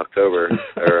special in October,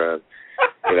 or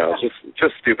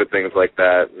just stupid things like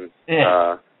that. And,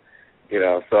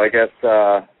 so I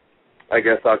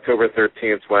guess October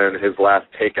 13th is when his last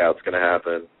takeout's going to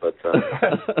happen. But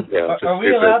are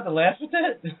we allowed to laugh at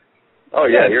that? Oh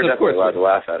yeah, you're definitely allowed to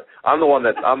laugh at it. I'm the one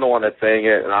that's saying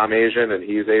it, and I'm Asian and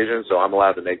he's Asian, so I'm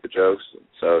allowed to make the jokes.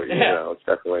 So it's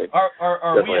definitely. Are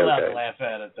definitely we allowed okay to laugh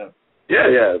at it though?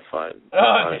 Yeah, it's fine.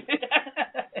 Fine.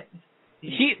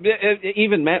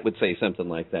 Even Matt would say something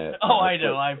like that. Oh, I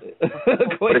know.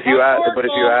 But if you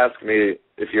ask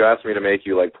me to make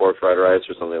you like pork fried rice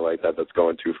or something like that, that's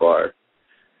going too far.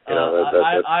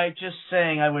 I just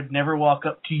saying I would never walk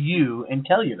up to you and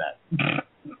tell you that.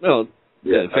 Well,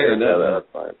 yeah, fair enough. Yeah,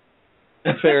 that's fine.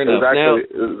 Fair enough. Actually,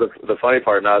 the funny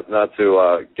part, not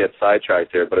to get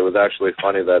sidetracked here, but it was actually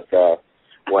funny that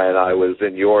when I was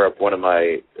in Europe, one of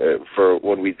my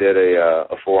when we did a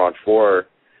 4-on-4.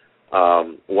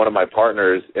 One of my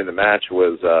partners in the match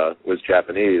was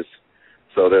Japanese,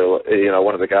 so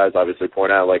one of the guys obviously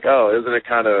pointed out like, oh, isn't it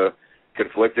kind of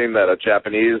conflicting that a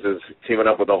Japanese is teaming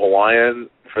up with a Hawaiian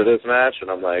for this match? And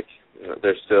I'm like,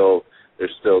 there's still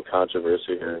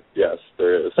controversy here. Yes,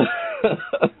 there is.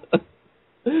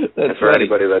 And for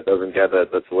anybody that doesn't get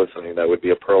that, that's listening, that would be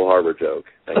a Pearl Harbor joke.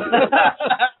 Thank you very much.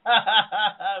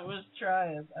 I was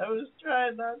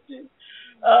trying not to.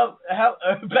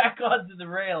 Back onto the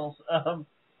rails. How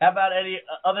about any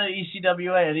other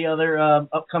ECWA? Any other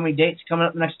upcoming dates coming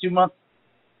up the next 2 months?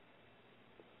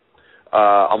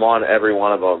 I'm on every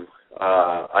one of them.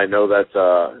 I know that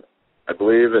I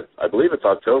believe it's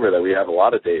October that we have a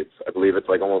lot of dates. I believe it's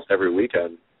like almost every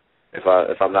weekend, if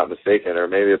I'm not mistaken, or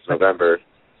maybe it's November.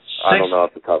 I don't know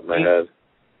off the top of my head.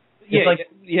 Yeah,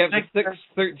 you have the 6th,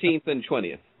 13th, and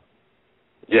 20th.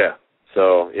 Yeah.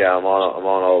 So yeah, I'm on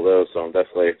all of those. So I'm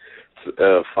definitely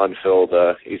a fun-filled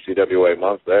ECWA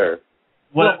month there.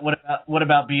 What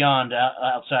about beyond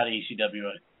outside of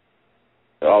ECWA?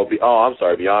 I'm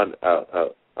sorry. Beyond.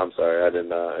 I'm sorry. I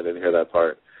didn't hear that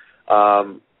part.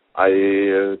 I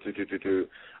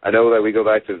know that we go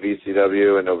back to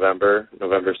VCW in November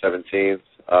 17th.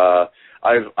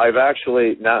 I've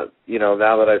actually now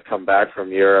that I've come back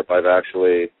from Europe, I've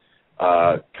actually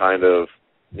kind of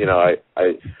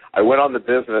I went on the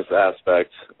business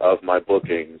aspect of my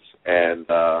bookings, and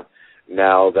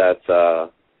now that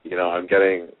I'm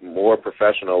getting more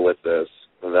professional with this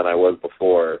than I was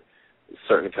before,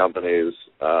 certain companies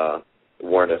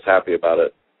weren't as happy about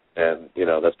it, and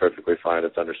that's perfectly fine.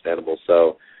 It's understandable.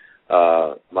 So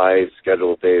my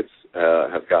scheduled dates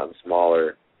have gotten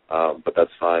smaller, but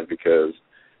that's fine because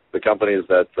the companies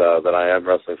that I am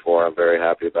wrestling for, I'm very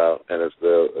happy about, and if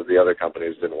the other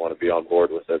companies didn't want to be on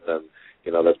board with it, then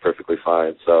that's perfectly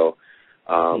fine. So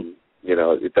so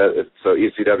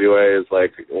ECWA is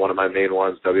like one of my main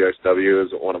ones, WXW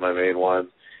is one of my main ones,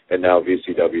 and now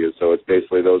VCW. So it's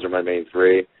basically those are my main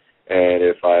three. And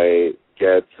if I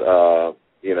get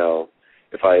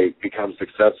if I become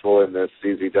successful in this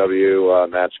CZW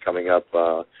match coming up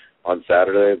on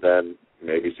Saturday, then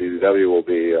maybe CZW will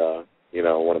be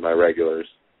one of my regulars.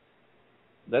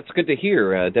 That's good to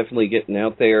hear. Definitely getting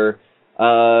out there.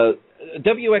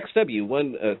 WXW,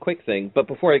 one quick thing, but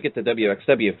before I get to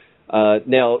WXW,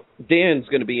 now Dan's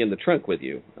going to be in the trunk with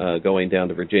you going down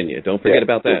to Virginia. Don't forget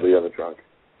about that. He'll be in the trunk.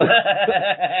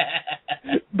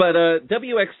 But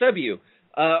WXW,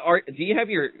 do you have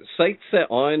your sights set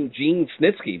on Gene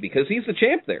Snitsky because he's the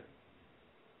champ there?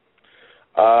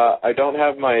 I don't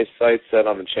have my sights set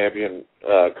on the champion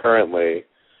currently,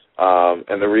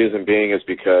 and the reason being is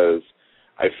because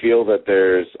I feel that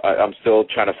I'm still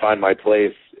trying to find my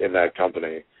place in that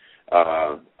company.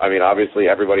 I mean, obviously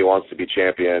everybody wants to be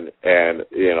champion, and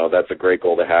that's a great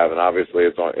goal to have. And obviously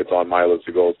it's on my list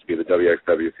of goals to be the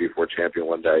WXW C4 champion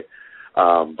one day.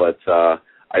 But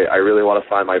I really want to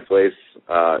find my place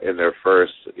in there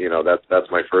first. That's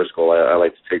my first goal. I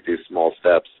like to take these small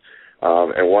steps,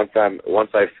 and once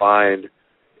I find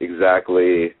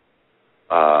exactly,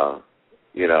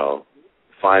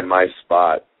 find my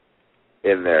spot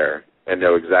in there and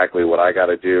know exactly what I got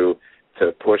to do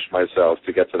to push myself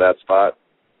to get to that spot,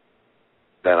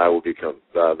 then I will become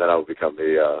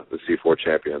the C4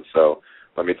 champion. So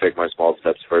let me take my small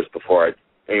steps first before I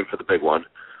aim for the big one.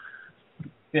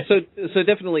 Yeah. So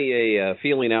definitely a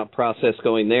feeling out process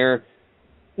going there.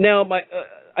 Now,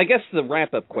 I guess the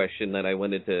wrap up question that I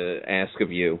wanted to ask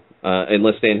of you,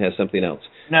 unless Dan has something else.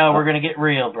 No, we're gonna get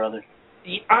real, brother.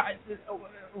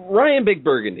 Ryan Big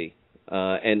Burgundy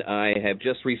and I have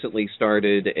just recently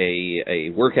started a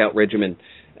workout regimen,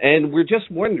 and we're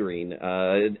just wondering,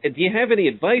 do you have any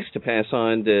advice to pass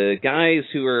on to guys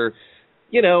who are,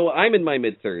 I'm in my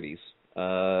mid-30s,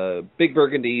 Big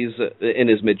Burgundy's in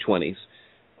his mid-20s.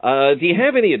 Do you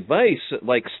have any advice,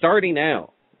 like starting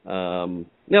out?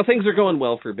 Now things are going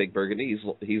well for Big Burgundy.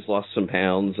 He's lost some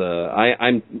pounds.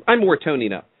 I'm more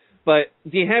toning up. But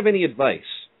do you have any advice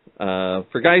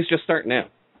for guys just starting out,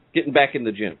 getting back in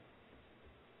the gym?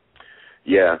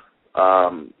 Yeah.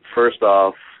 First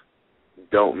off,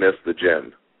 don't miss the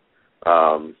gym.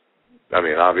 I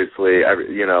mean, obviously,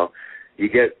 you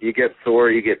get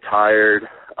sore, you get tired,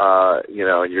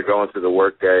 and you're going through the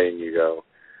work day and you go,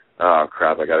 oh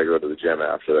crap, I got to go to the gym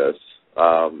after this.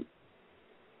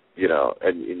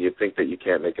 And you think that you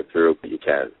can't make it through, but you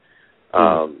can.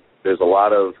 There's a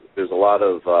lot of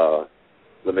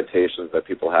limitations that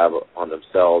people have on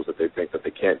themselves, that they think that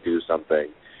they can't do something,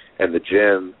 and the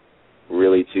gym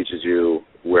really teaches you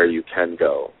where you can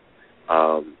go.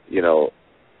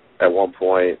 At one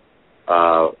point,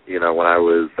 when I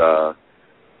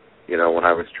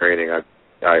was training,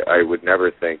 I would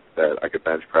never think that I could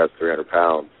bench press 300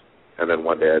 pounds, and then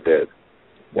one day I did.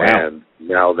 Wow. And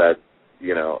now that,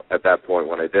 at that point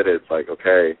when I did it, it's like,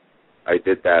 okay, I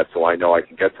did that, so I know I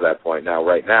can get to that point. Now,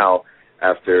 right now,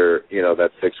 after,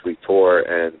 that 6-week tour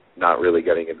and not really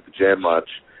getting into the gym much,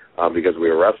 because we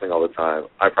were wrestling all the time,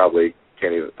 I probably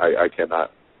can't even,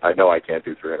 I know I can't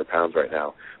do 300 pounds right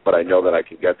now, but I know that I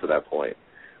can get to that point.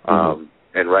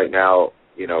 And right now,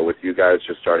 with you guys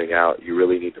just starting out, you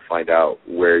really need to find out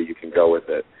where you can go with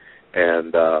it.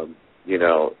 And,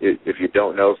 if you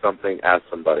don't know something, ask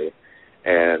somebody.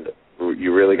 And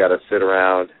you really got to sit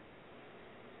around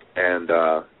and,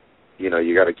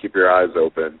 you got to keep your eyes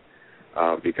open,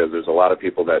 because there's a lot of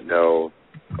people that know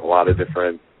a lot of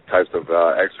different types of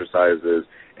exercises.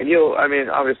 And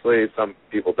obviously some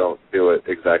people don't do it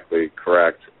exactly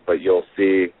correct, but you'll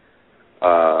see,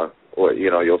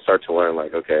 you'll start to learn,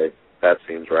 like, okay, that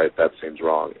seems right, that seems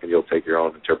wrong, and you'll take your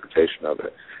own interpretation of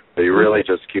it. But you really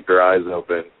just keep your eyes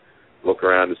open, look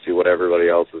around to see what everybody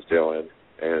else is doing,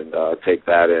 and take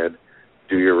that in.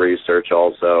 Do your research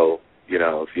also.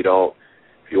 If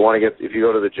you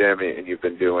go to the gym and you've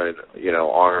been doing,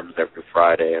 arms every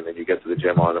Friday, and then you get to the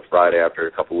gym on a Friday after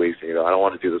a couple of weeks, and you go, I don't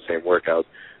want to do the same workouts.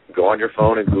 Go on your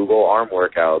phone and Google arm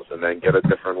workouts, and then get a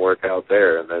different workout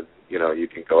there, and then, you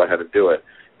can go ahead and do it.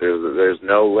 There's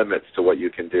no limits to what you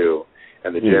can do,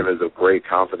 and the gym is a great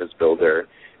confidence builder.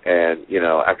 And,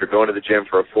 after going to the gym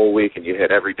for a full week and you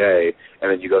hit every day,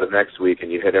 and then you go to the next week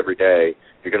and you hit every day,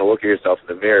 you're going to look at yourself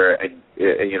in the mirror, and,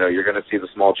 you're going to see the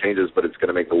small changes, but it's going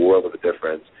to make the world of a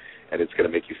difference, and it's going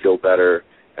to make you feel better,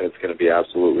 and it's going to be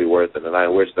absolutely worth it. And I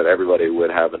wish that everybody would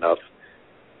have enough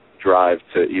drive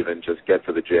to even just get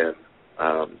to the gym.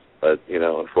 But,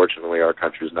 unfortunately, our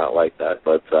country's not like that.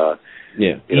 But, for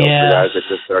guys that are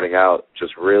just starting out,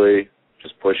 just really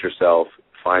just push yourself,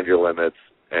 find your limits,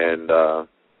 and,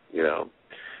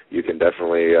 you can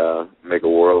definitely make a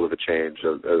world of a change,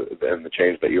 and the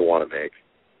change that you want to make.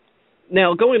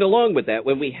 Now, going along with that,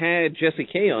 when we had Jessie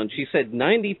K on, she said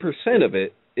 90% of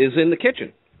it is in the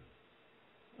kitchen,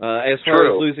 as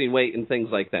far as losing weight and things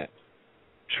like that.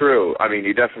 True.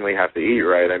 You definitely have to eat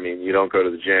right. You don't go to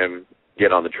the gym,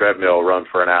 get on the treadmill, run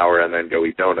for an hour, and then go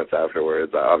eat donuts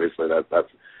afterwards. Obviously,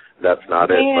 that's that's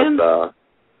not it. But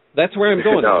that's where I'm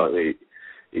going. No,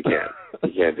 you can't.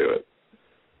 You can't do it.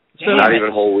 So, not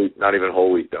even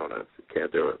whole wheat donuts. You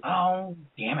can't do it. Oh,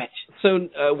 damn it! So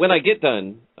when I get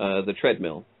done the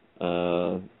treadmill,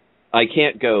 I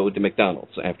can't go to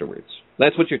McDonald's afterwards.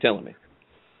 That's what you're telling me.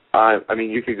 I mean,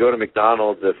 you could go to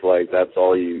McDonald's if that's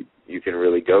all you can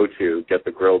really go to. Get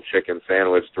the grilled chicken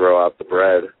sandwich, throw out the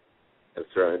bread, and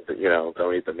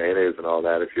don't eat the mayonnaise and all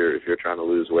that. If you're trying to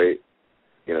lose weight,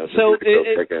 so grilled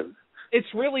chicken.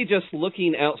 It's really just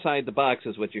looking outside the box,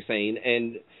 is what you're saying.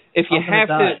 And if you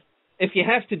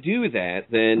have to do that,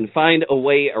 then find a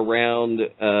way around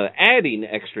adding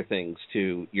extra things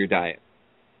to your diet.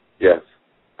 Yes,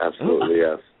 absolutely,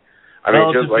 yes. I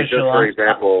mean,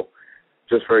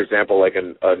 just for example, like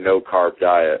a no carb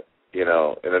diet. In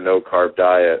a no carb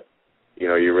diet,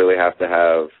 you really have to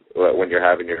have, when you're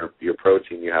having your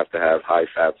protein, you have to have high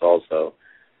fats also.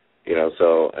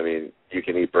 So I mean, you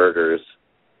can eat burgers,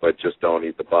 but just don't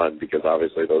eat the bun, because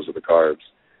obviously those are the carbs.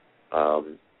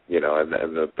 And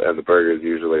the burgers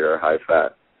usually are high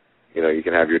fat. You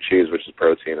can have your cheese, which is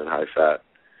protein and high fat.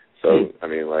 So I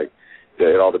mean,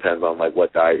 it all depends on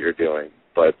what diet you're doing.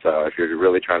 But if you're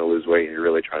really trying to lose weight and you're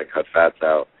really trying to cut fats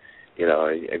out,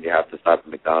 and you have to stop at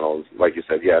McDonald's, like you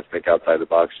said, think outside the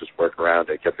box, just work around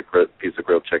it, get the piece of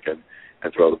grilled chicken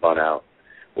and throw the bun out.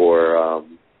 Or,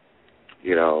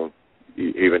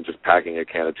 even just packing a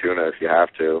can of tuna if you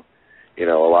have to. A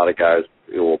lot of guys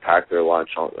will pack their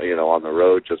lunch on the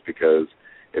road just because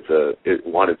it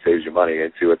saves you money,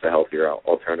 and two, it's a healthier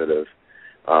alternative.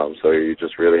 So you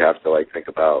just really have to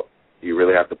you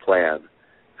really have to plan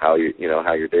how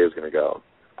how your day is going to go.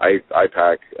 I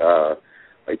pack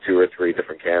 2 or 3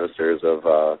 different canisters of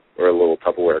or little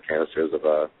Tupperware canisters of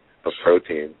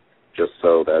protein, just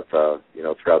so that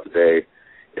throughout the day,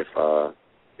 if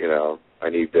I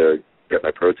need to get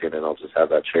my protein in, I'll just have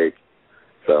that shake.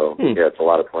 So it's a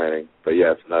lot of planning. But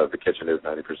the kitchen is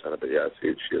 90% of it. Yes,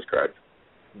 she is correct.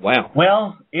 Wow.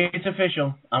 Well, it's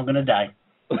official. I'm gonna die.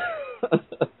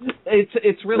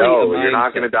 It's really you're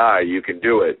not going to die. You can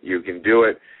do it. You can do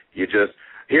it. You just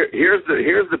here's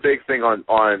the big thing on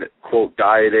quote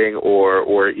dieting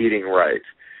or eating right.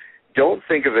 Don't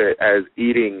think of it as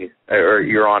eating or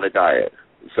you're on a diet.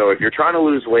 So if you're trying to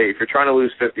lose weight, if you're trying to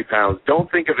lose 50 pounds, don't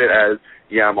think of it as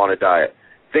I'm on a diet.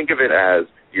 Think of it as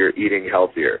you're eating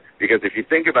healthier. Because if you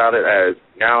think about it as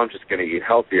now I'm just going to eat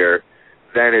healthier,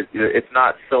 then it's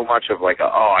not so much of I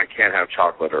can't have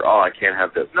chocolate or I can't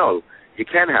have this. No, you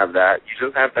can have that. You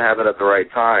just have to have it at the right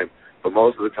time. But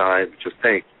most of the time, just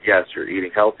think, yes, you're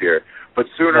eating healthier. But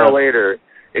sooner or later,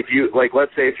 if you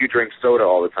let's say if you drink soda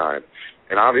all the time,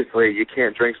 and obviously you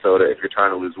can't drink soda if you're trying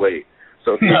to lose weight.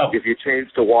 So if you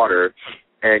change to water,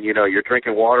 and you're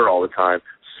drinking water all the time,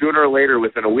 sooner or later,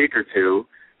 within a week or two,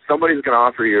 somebody's going to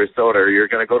offer you a soda, or you're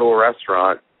going to go to a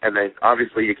restaurant, and then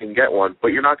obviously you can get one, but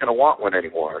you're not going to want one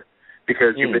anymore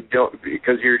because you've been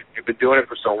doing it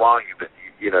for so long.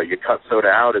 You cut soda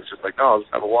out. It's just no, I'll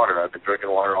just have a water. I've been drinking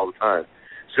water all the time.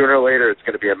 Sooner or later, it's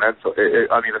going to be a mental.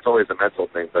 It's always a mental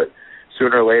thing, but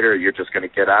sooner or later, you're just going to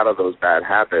get out of those bad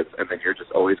habits, and then you're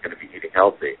just always going to be eating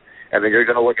healthy. And then you're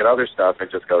going to look at other stuff and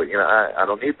just go, I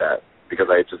don't need that because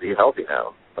I just eat healthy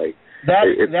now. That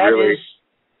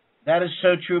is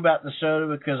so true about the soda,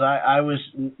 because I was,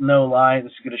 no lie,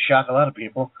 this is going to shock a lot of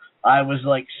people, I was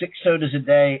 6 sodas a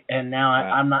day, and now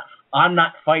wow. I'm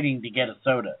not fighting to get a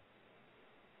soda.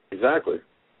 Exactly.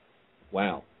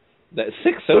 Wow. That 6 sodas a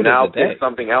day. So now pick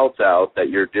something else out that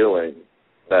you're doing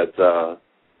that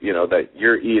that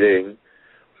you're eating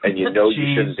and you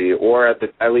shouldn't be, or at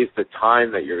least the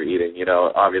time that you're eating.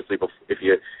 Obviously if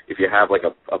you have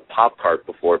a Pop-Tart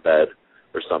before bed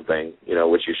or something,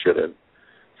 which you shouldn't.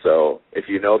 So if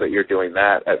you know that you're doing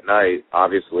that at night,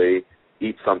 obviously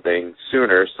eat something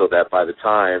sooner so that by the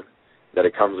time that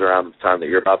it comes around the time that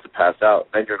you're about to pass out,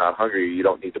 then you're not hungry, you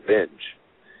don't need to binge.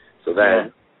 So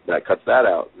then that cuts that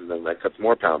out, and then that cuts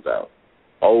more pounds out.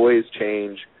 Always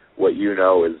change what you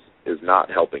know is not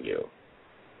helping you.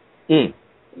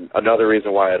 Another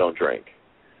reason why I don't drink.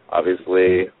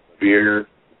 Obviously, beer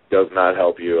does not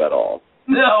help you at all.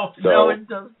 No, it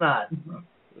does not.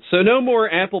 So no more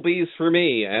Applebee's for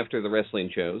me after the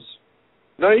wrestling shows.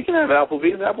 No, you can have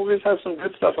Applebee's. Applebee's have some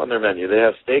good stuff on their menu. They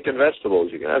have steak and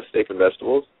vegetables. You can have steak and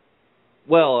vegetables.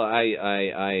 Well,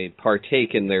 I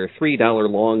partake in their $3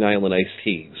 Long Island iced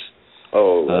teas.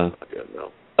 Oh, no.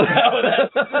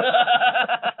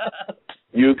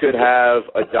 You could have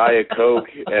a Diet Coke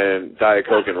and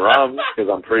rum,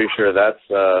 because I'm pretty sure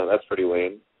that's pretty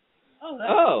lean.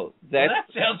 That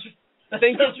sounds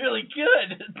really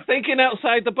good. Thinking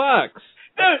outside the box.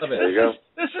 Dude,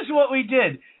 this is what we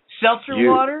did.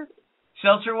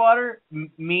 seltzer water,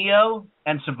 Mio,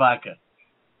 and Sabaka.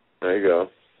 There you go.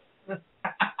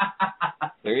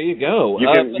 There you go.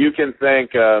 You can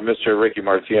thank Mr. Ricky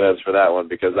Martinez for that one,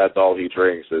 because that's all he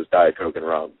drinks is Diet Coke and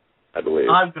rum, I believe.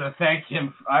 I'm going to thank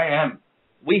him. I am.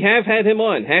 We have had him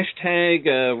on.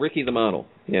 Hashtag Ricky the Model.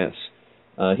 Yes.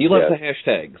 He loves the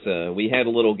hashtags. We had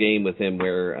a little game with him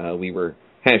where we were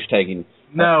hashtagging.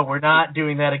 No, we're not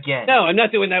doing that again. No, I'm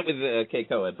not doing that with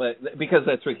Kekoa, but because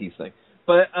that's Ricky's thing.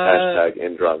 But hashtag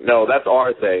in drunk. No, that's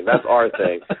our thing. That's our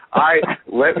thing.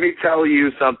 Let me tell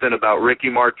you something about Ricky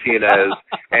Martinez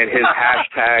and his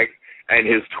hashtag and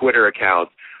his Twitter account.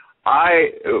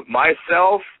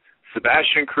 Myself,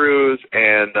 Sebastian Cruz,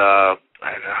 and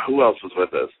who else was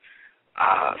with us?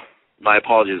 My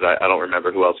apologies, I don't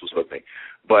remember who else was with me.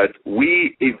 But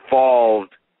we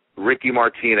evolved Ricky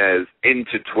Martinez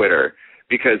into Twitter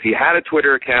because he had a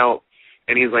Twitter account.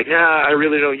 And he's like, nah, I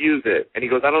really don't use it. And he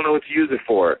goes, I don't know what to use it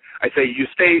for. I say, you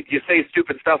say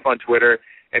stupid stuff on Twitter,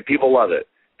 and people love it.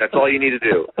 That's all you need to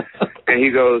do. And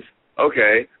he goes,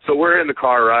 okay. So we're in the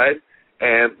car ride,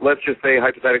 and let's just say,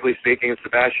 hypothetically speaking,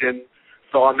 Sebastian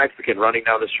saw a Mexican running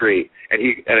down the street. And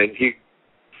he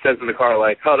says in the car,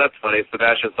 like, oh, that's funny.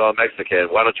 Sebastian saw a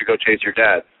Mexican. Why don't you go chase your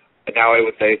dad? And now I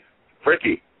would say,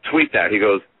 Ricky, tweet that. He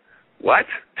goes, what?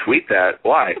 Tweet that?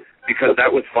 Why? Because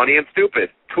that was funny and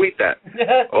stupid. Tweet that.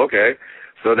 Okay.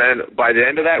 So then by the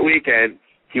end of that weekend,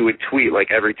 he would tweet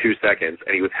like every 2 seconds,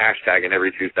 and he was hashtagging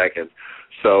every 2 seconds.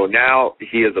 So now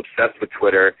he is obsessed with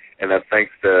Twitter, and that's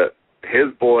thanks to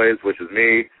his boys, which is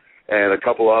me, and a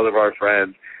couple other of our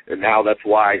friends, and now that's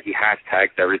why he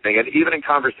hashtags everything. And even in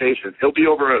conversations, he'll be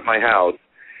over at my house,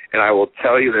 and I will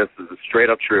tell you this is a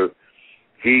straight-up truth.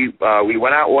 We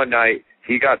went out one night.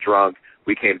 He got drunk.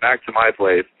 We came back to my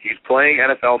place. He's playing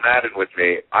NFL Madden with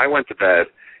me. I went to bed.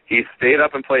 He stayed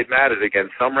up and played Madden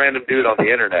against some random dude on the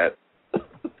internet.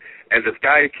 And this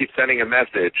guy keeps sending a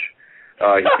message.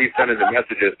 He keeps sending the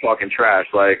messages talking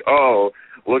trash, like, oh,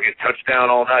 look at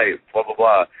touchdown all night, blah, blah,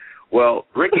 blah. Well,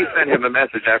 Ricky sent him a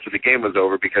message after the game was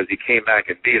over because he came back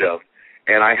and beat him.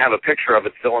 And I have a picture of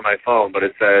it still on my phone, but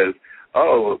it says,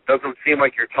 oh, doesn't seem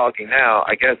like you're talking now.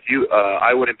 I guess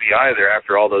I wouldn't be either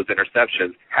after all those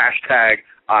interceptions. Hashtag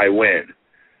I win.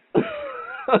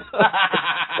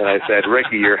 And I said,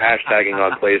 Ricky, you're hashtagging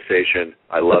on PlayStation.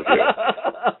 I love you.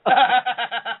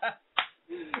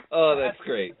 Oh, that's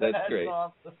great. That's great.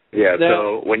 Awesome. Yeah,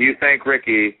 so when you thank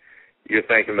Ricky, you're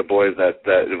thanking the boys that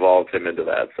evolved him into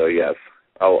that. So, yes,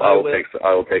 I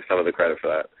will take some of the credit for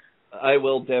that. I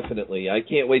will definitely. I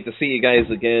can't wait to see you guys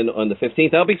again on the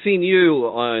 15th. I'll be seeing you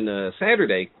on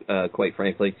Saturday, quite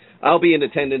frankly. I'll be in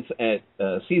attendance at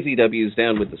CZW's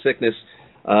Down with the Sickness.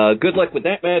 Good luck with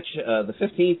that match. The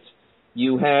 15th,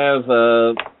 you have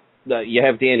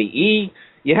Danny E.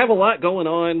 You have a lot going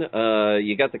on.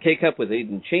 You got the K-Cup with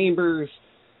Aiden Chambers.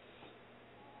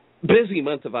 Busy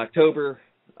month of October.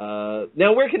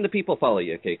 Now, where can the people follow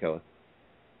you, Kekoa?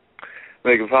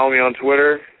 They can follow me on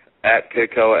Twitter. At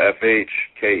Kekoa, FH,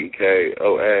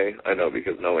 I know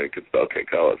because nobody could spell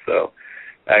Kekoa, so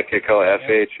at Kekoa,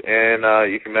 FH. And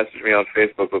you can message me on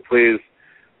Facebook, but please,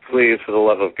 for the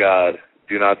love of God,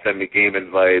 do not send me game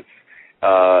invites,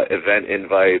 event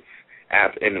invites,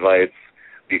 app invites,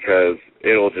 because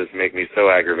it'll just make me so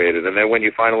aggravated. And then when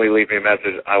you finally leave me a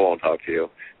message, I won't talk to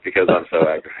you because I'm so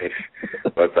aggravated.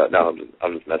 But no,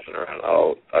 I'm just messing around.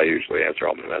 I usually answer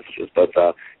all my messages. But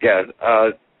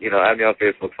add me on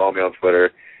Facebook, follow me on Twitter,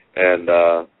 and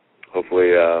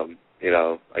hopefully, I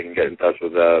can get in touch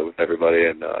with everybody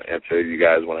and answer you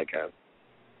guys when I can.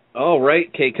 All right,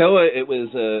 Kekoa, it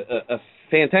was a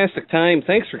fantastic time.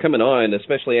 Thanks for coming on,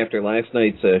 especially after last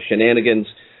night's shenanigans.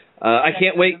 I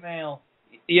can't wait. In the mail.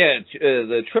 Yeah,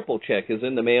 the triple check is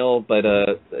in the mail, but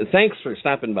thanks for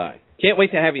stopping by. Can't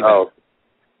wait to have you back. Oh,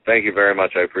 thank you very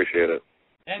much. I appreciate it.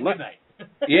 And good night.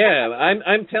 Yeah,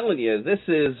 I'm telling you, this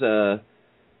is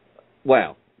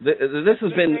wow. This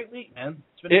has been a great week, man.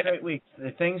 It's been a great week.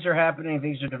 Things are happening.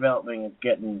 Things are developing. It's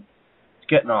getting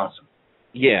awesome.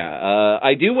 Yeah,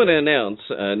 I do want to announce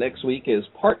next week is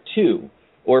part 2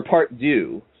 or part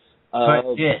deux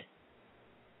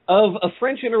of A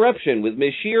French Interruption with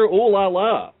Monsieur Oh La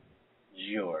La.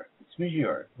 Monsieur. It's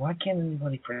Monsieur. Why can't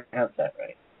anybody pronounce that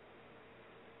right?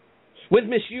 With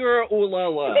Monsieur Oh La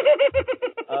La.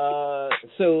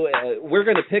 So we're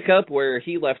going to pick up where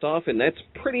he left off, and that's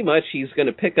pretty much he's going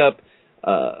to pick up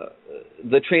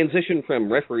the transition from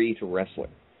referee to wrestler.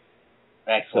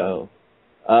 Excellent.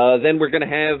 So then we're going to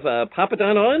have Papa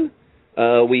Don on.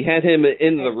 We had him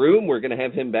in the room. We're going to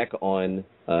have him back on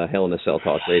Hell in a Cell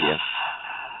Talk Radio.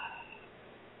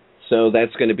 So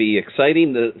that's going to be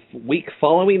exciting. The week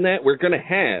following that, we're going to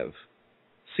have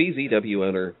CZW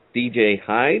owner DJ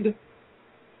Hyde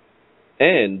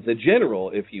and the general,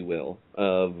 if you will,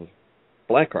 of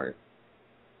Blackheart.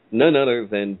 None other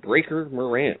than Breaker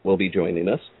Morant will be joining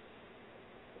us.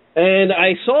 And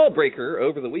I saw Breaker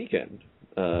over the weekend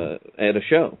at a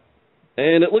show.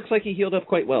 And it looks like he healed up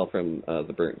quite well from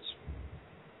the burns.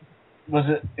 Was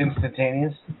it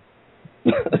instantaneous?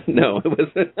 No, it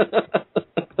wasn't.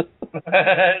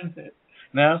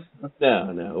 No?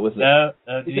 No, it wasn't. No?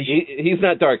 He's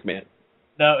not Dark Man.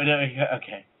 No,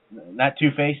 okay. Not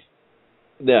Two-Face?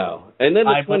 No. And then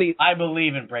I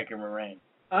believe in Breaker Morant.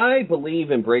 I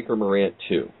believe in Breaker Morant,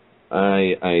 too.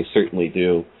 I certainly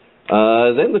do.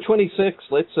 Then the 26th,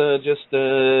 let's just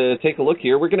take a look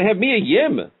here. We're going to have Mia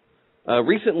Yim,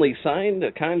 recently signed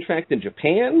a contract in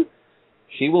Japan.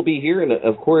 She will be here, and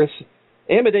of course,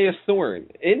 Amadeus Thorne,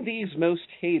 Indy's Most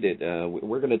Hated.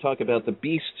 We're going to talk about the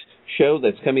Beast show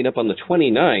that's coming up on the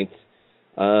 29th,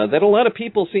 that a lot of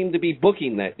people seem to be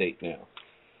booking that date now.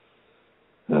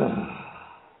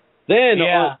 Then,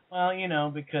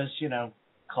 well, because,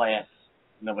 class.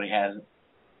 Nobody has it.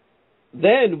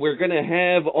 Then we're going to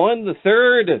have on the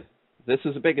 3rd, this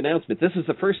is a big announcement, this is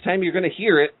the first time you're going to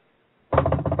hear it,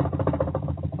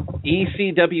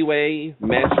 ECWA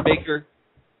matchmaker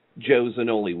Joe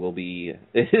Zanoli will be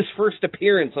his first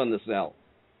appearance on the cell.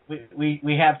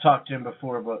 We have talked to him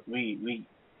before, but we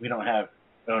don't have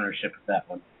ownership of that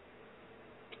one.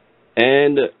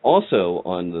 And also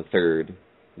on the 3rd,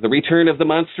 the return of the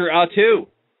monster Atu.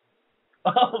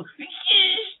 Oh,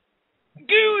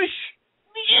 goosh!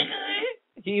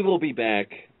 He will be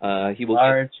back. He will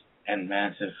large and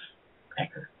massive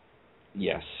pecker.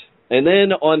 Yes. And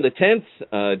then on the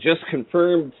 10th, just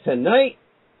confirmed tonight,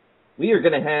 we are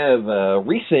going to have a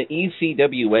recent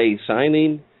ECWA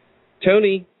signing,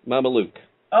 Tony Mamaluke.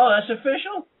 Oh, that's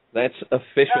official? That's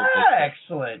official.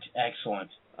 Excellent.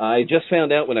 I just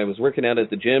found out when I was working out at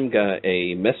the gym, got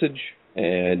a message,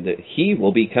 and he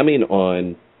will be coming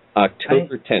on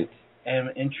October 10th. I'm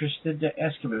interested to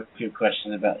ask him a few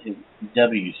questions about his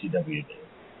WCW days.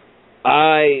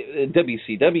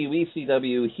 WCW,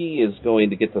 ECW, he is going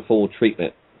to get the full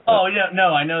treatment. Oh, yeah,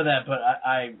 no, I know that, but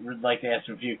I would like to ask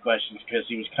him a few questions because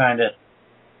he was kind of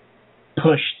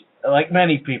pushed, like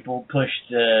many people, pushed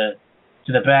to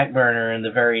the back burner in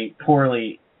the very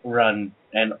poorly run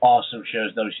and awesome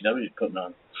shows WCW is putting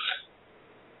on.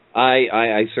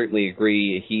 I certainly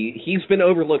agree. He's been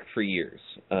overlooked for years.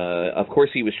 Of course,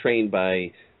 he was trained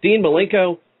by Dean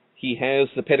Malenko. He has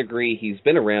the pedigree. He's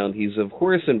been around. He's, of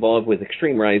course, involved with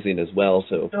Extreme Rising as well.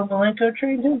 So Malenko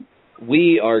trained him?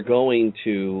 We are going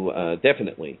to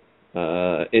definitely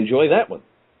enjoy that one.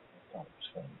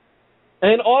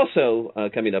 And also,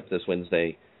 coming up this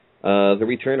Wednesday, the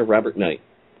return of Robert Knight.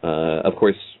 Of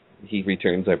course, he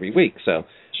returns every week. So,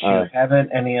 do you have it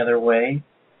any other way?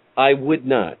 I would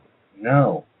not.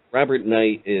 No. Robert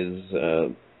Knight is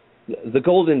the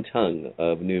golden tongue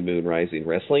of New Moon Rising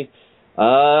Wrestling.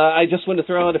 I just want to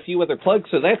throw out a few other plugs,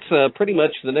 so that's pretty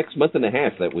much the next month and a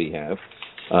half that we have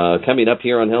coming up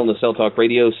here on Hell in a Cell Talk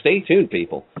Radio. Stay tuned,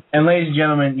 people. And ladies and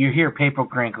gentlemen, you hear paper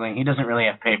crinkling. He doesn't really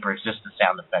have paper. It's just a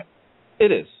sound effect.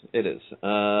 It is.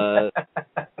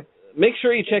 Make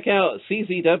sure you check out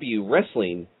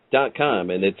czwwrestling.com,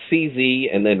 and it's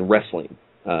CZ and then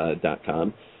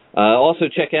wrestling.com. Also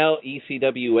check out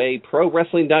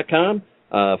ECWAProWrestling.com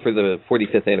for the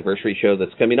 45th anniversary show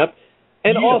that's coming up.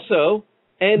 And also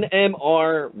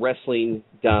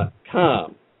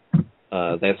NMRWrestling.com.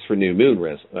 That's for New Moon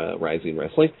Rising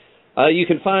Wrestling. You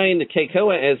can find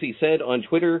Kekoa, as he said, on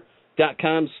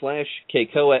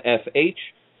Twitter.com/KekoaFH,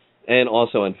 and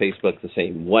also on Facebook the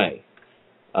same way.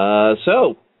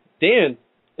 So, Dan,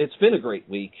 it's been a great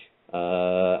week.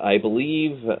 I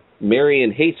believe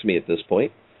Marion hates me at this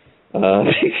point.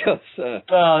 Because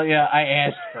well, yeah, I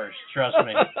asked first. Trust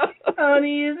me.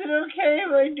 Honey, is it okay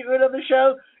if I do another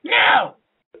show? No.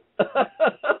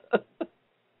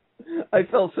 I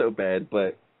felt so bad,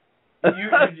 but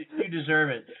you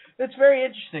deserve it. It's very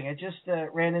interesting. I just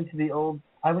ran into the old.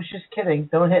 I was just kidding.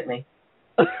 Don't hit me.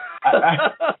 Ow!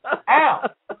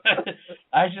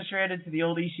 I just ran into the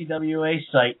old ECWA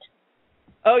site.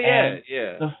 Oh yeah,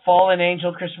 yeah. The Fallen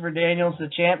Angel, Christopher Daniels, the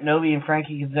champ. Nova and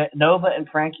Frankie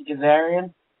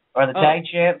Kazarian are the tag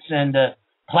champs, and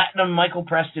Platinum Michael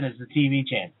Preston is the TV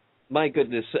champ. My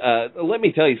goodness, let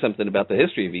me tell you something about the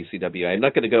history of ECW. I'm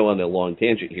not going to go on a long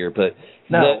tangent here, but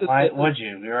why would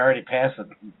you? You're already past it.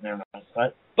 Never mind.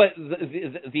 What? But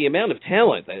the amount of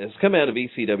talent that has come out of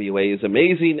ECWA is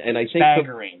amazing, and I think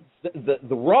staggering.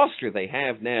 The roster they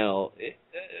have now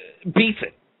beats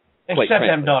it. Except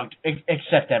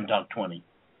M-Dog 20.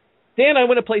 Dan, I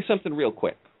want to play something real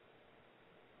quick.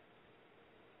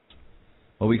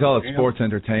 Well, we call it sports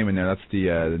entertainment now. That's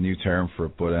the new term for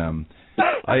it. But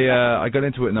I got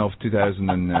into it now for 2000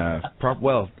 and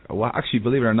actually,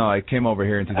 believe it or not, I came over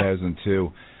here in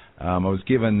 2002. I was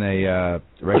given a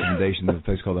recommendation of a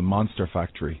place called the Monster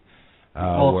Factory,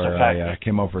 where I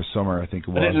came over for summer. I think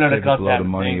it was. Saved a lot of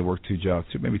money. I worked 2 jobs,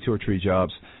 maybe 2 or 3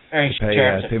 jobs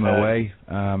to pay my way.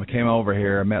 I came over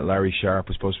here. I met Larry Sharp.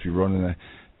 Was supposed to be running it.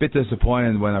 Bit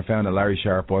disappointed when I found that Larry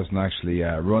Sharp wasn't actually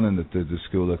running the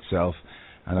school itself.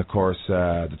 And of course,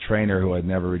 the trainer who I'd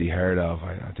never really heard of.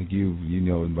 I think you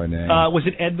know him by name. Was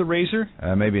it Ed the Razor?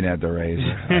 Maybe Ed the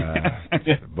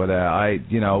Razor. But I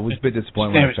was a bit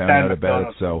disappointed when I found out about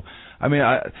it. So, I mean,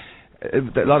 a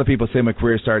lot of people say my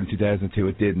career started in 2002.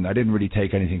 It didn't. I didn't really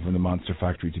take anything from the Monster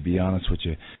Factory, to be honest with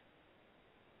you.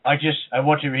 I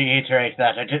want to reiterate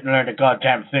that I didn't learn a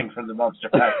goddamn thing from the Monster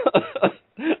Factory.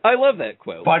 I love that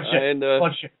quote.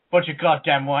 Bunch of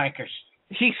goddamn wankers.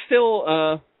 He's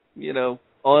still,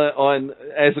 on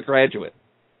as a graduate.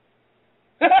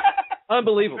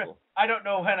 Unbelievable. I don't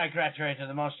know when I graduated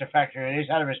the Monster Factory, and he's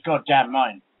out of his goddamn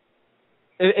mind.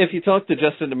 If you talk to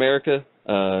Justin America,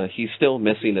 he's still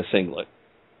missing a singlet.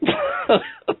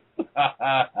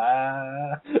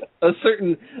 A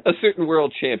certain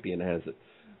world champion has it.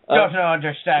 Don't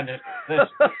understand it.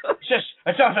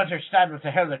 I don't understand what the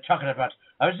hell they're talking about.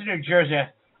 I was in New Jersey.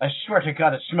 I swear to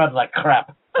God, it smelled like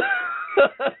crap.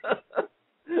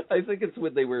 I think it's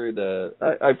when they were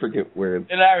I forget where.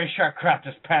 Larry Sharp crapped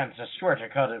his pants. I swear to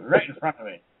God, right in front of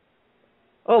me.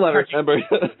 All I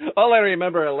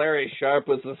remember of Larry Sharp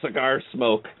was the cigar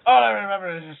smoke. All I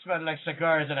remember is it smelled like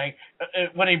cigars, and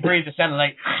when he breathed, it sounded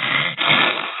like.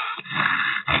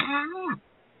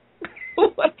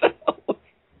 What the hell?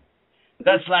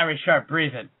 That's Larry Sharp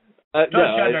breathing. Don't you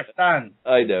understand?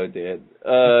 I know, Dan.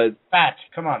 Fat,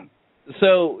 come on.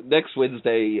 So next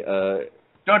Wednesday.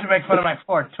 Don't make fun of my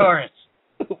Ford Taurus.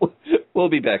 We'll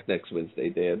be back next Wednesday,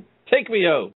 Dan. Take me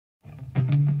home.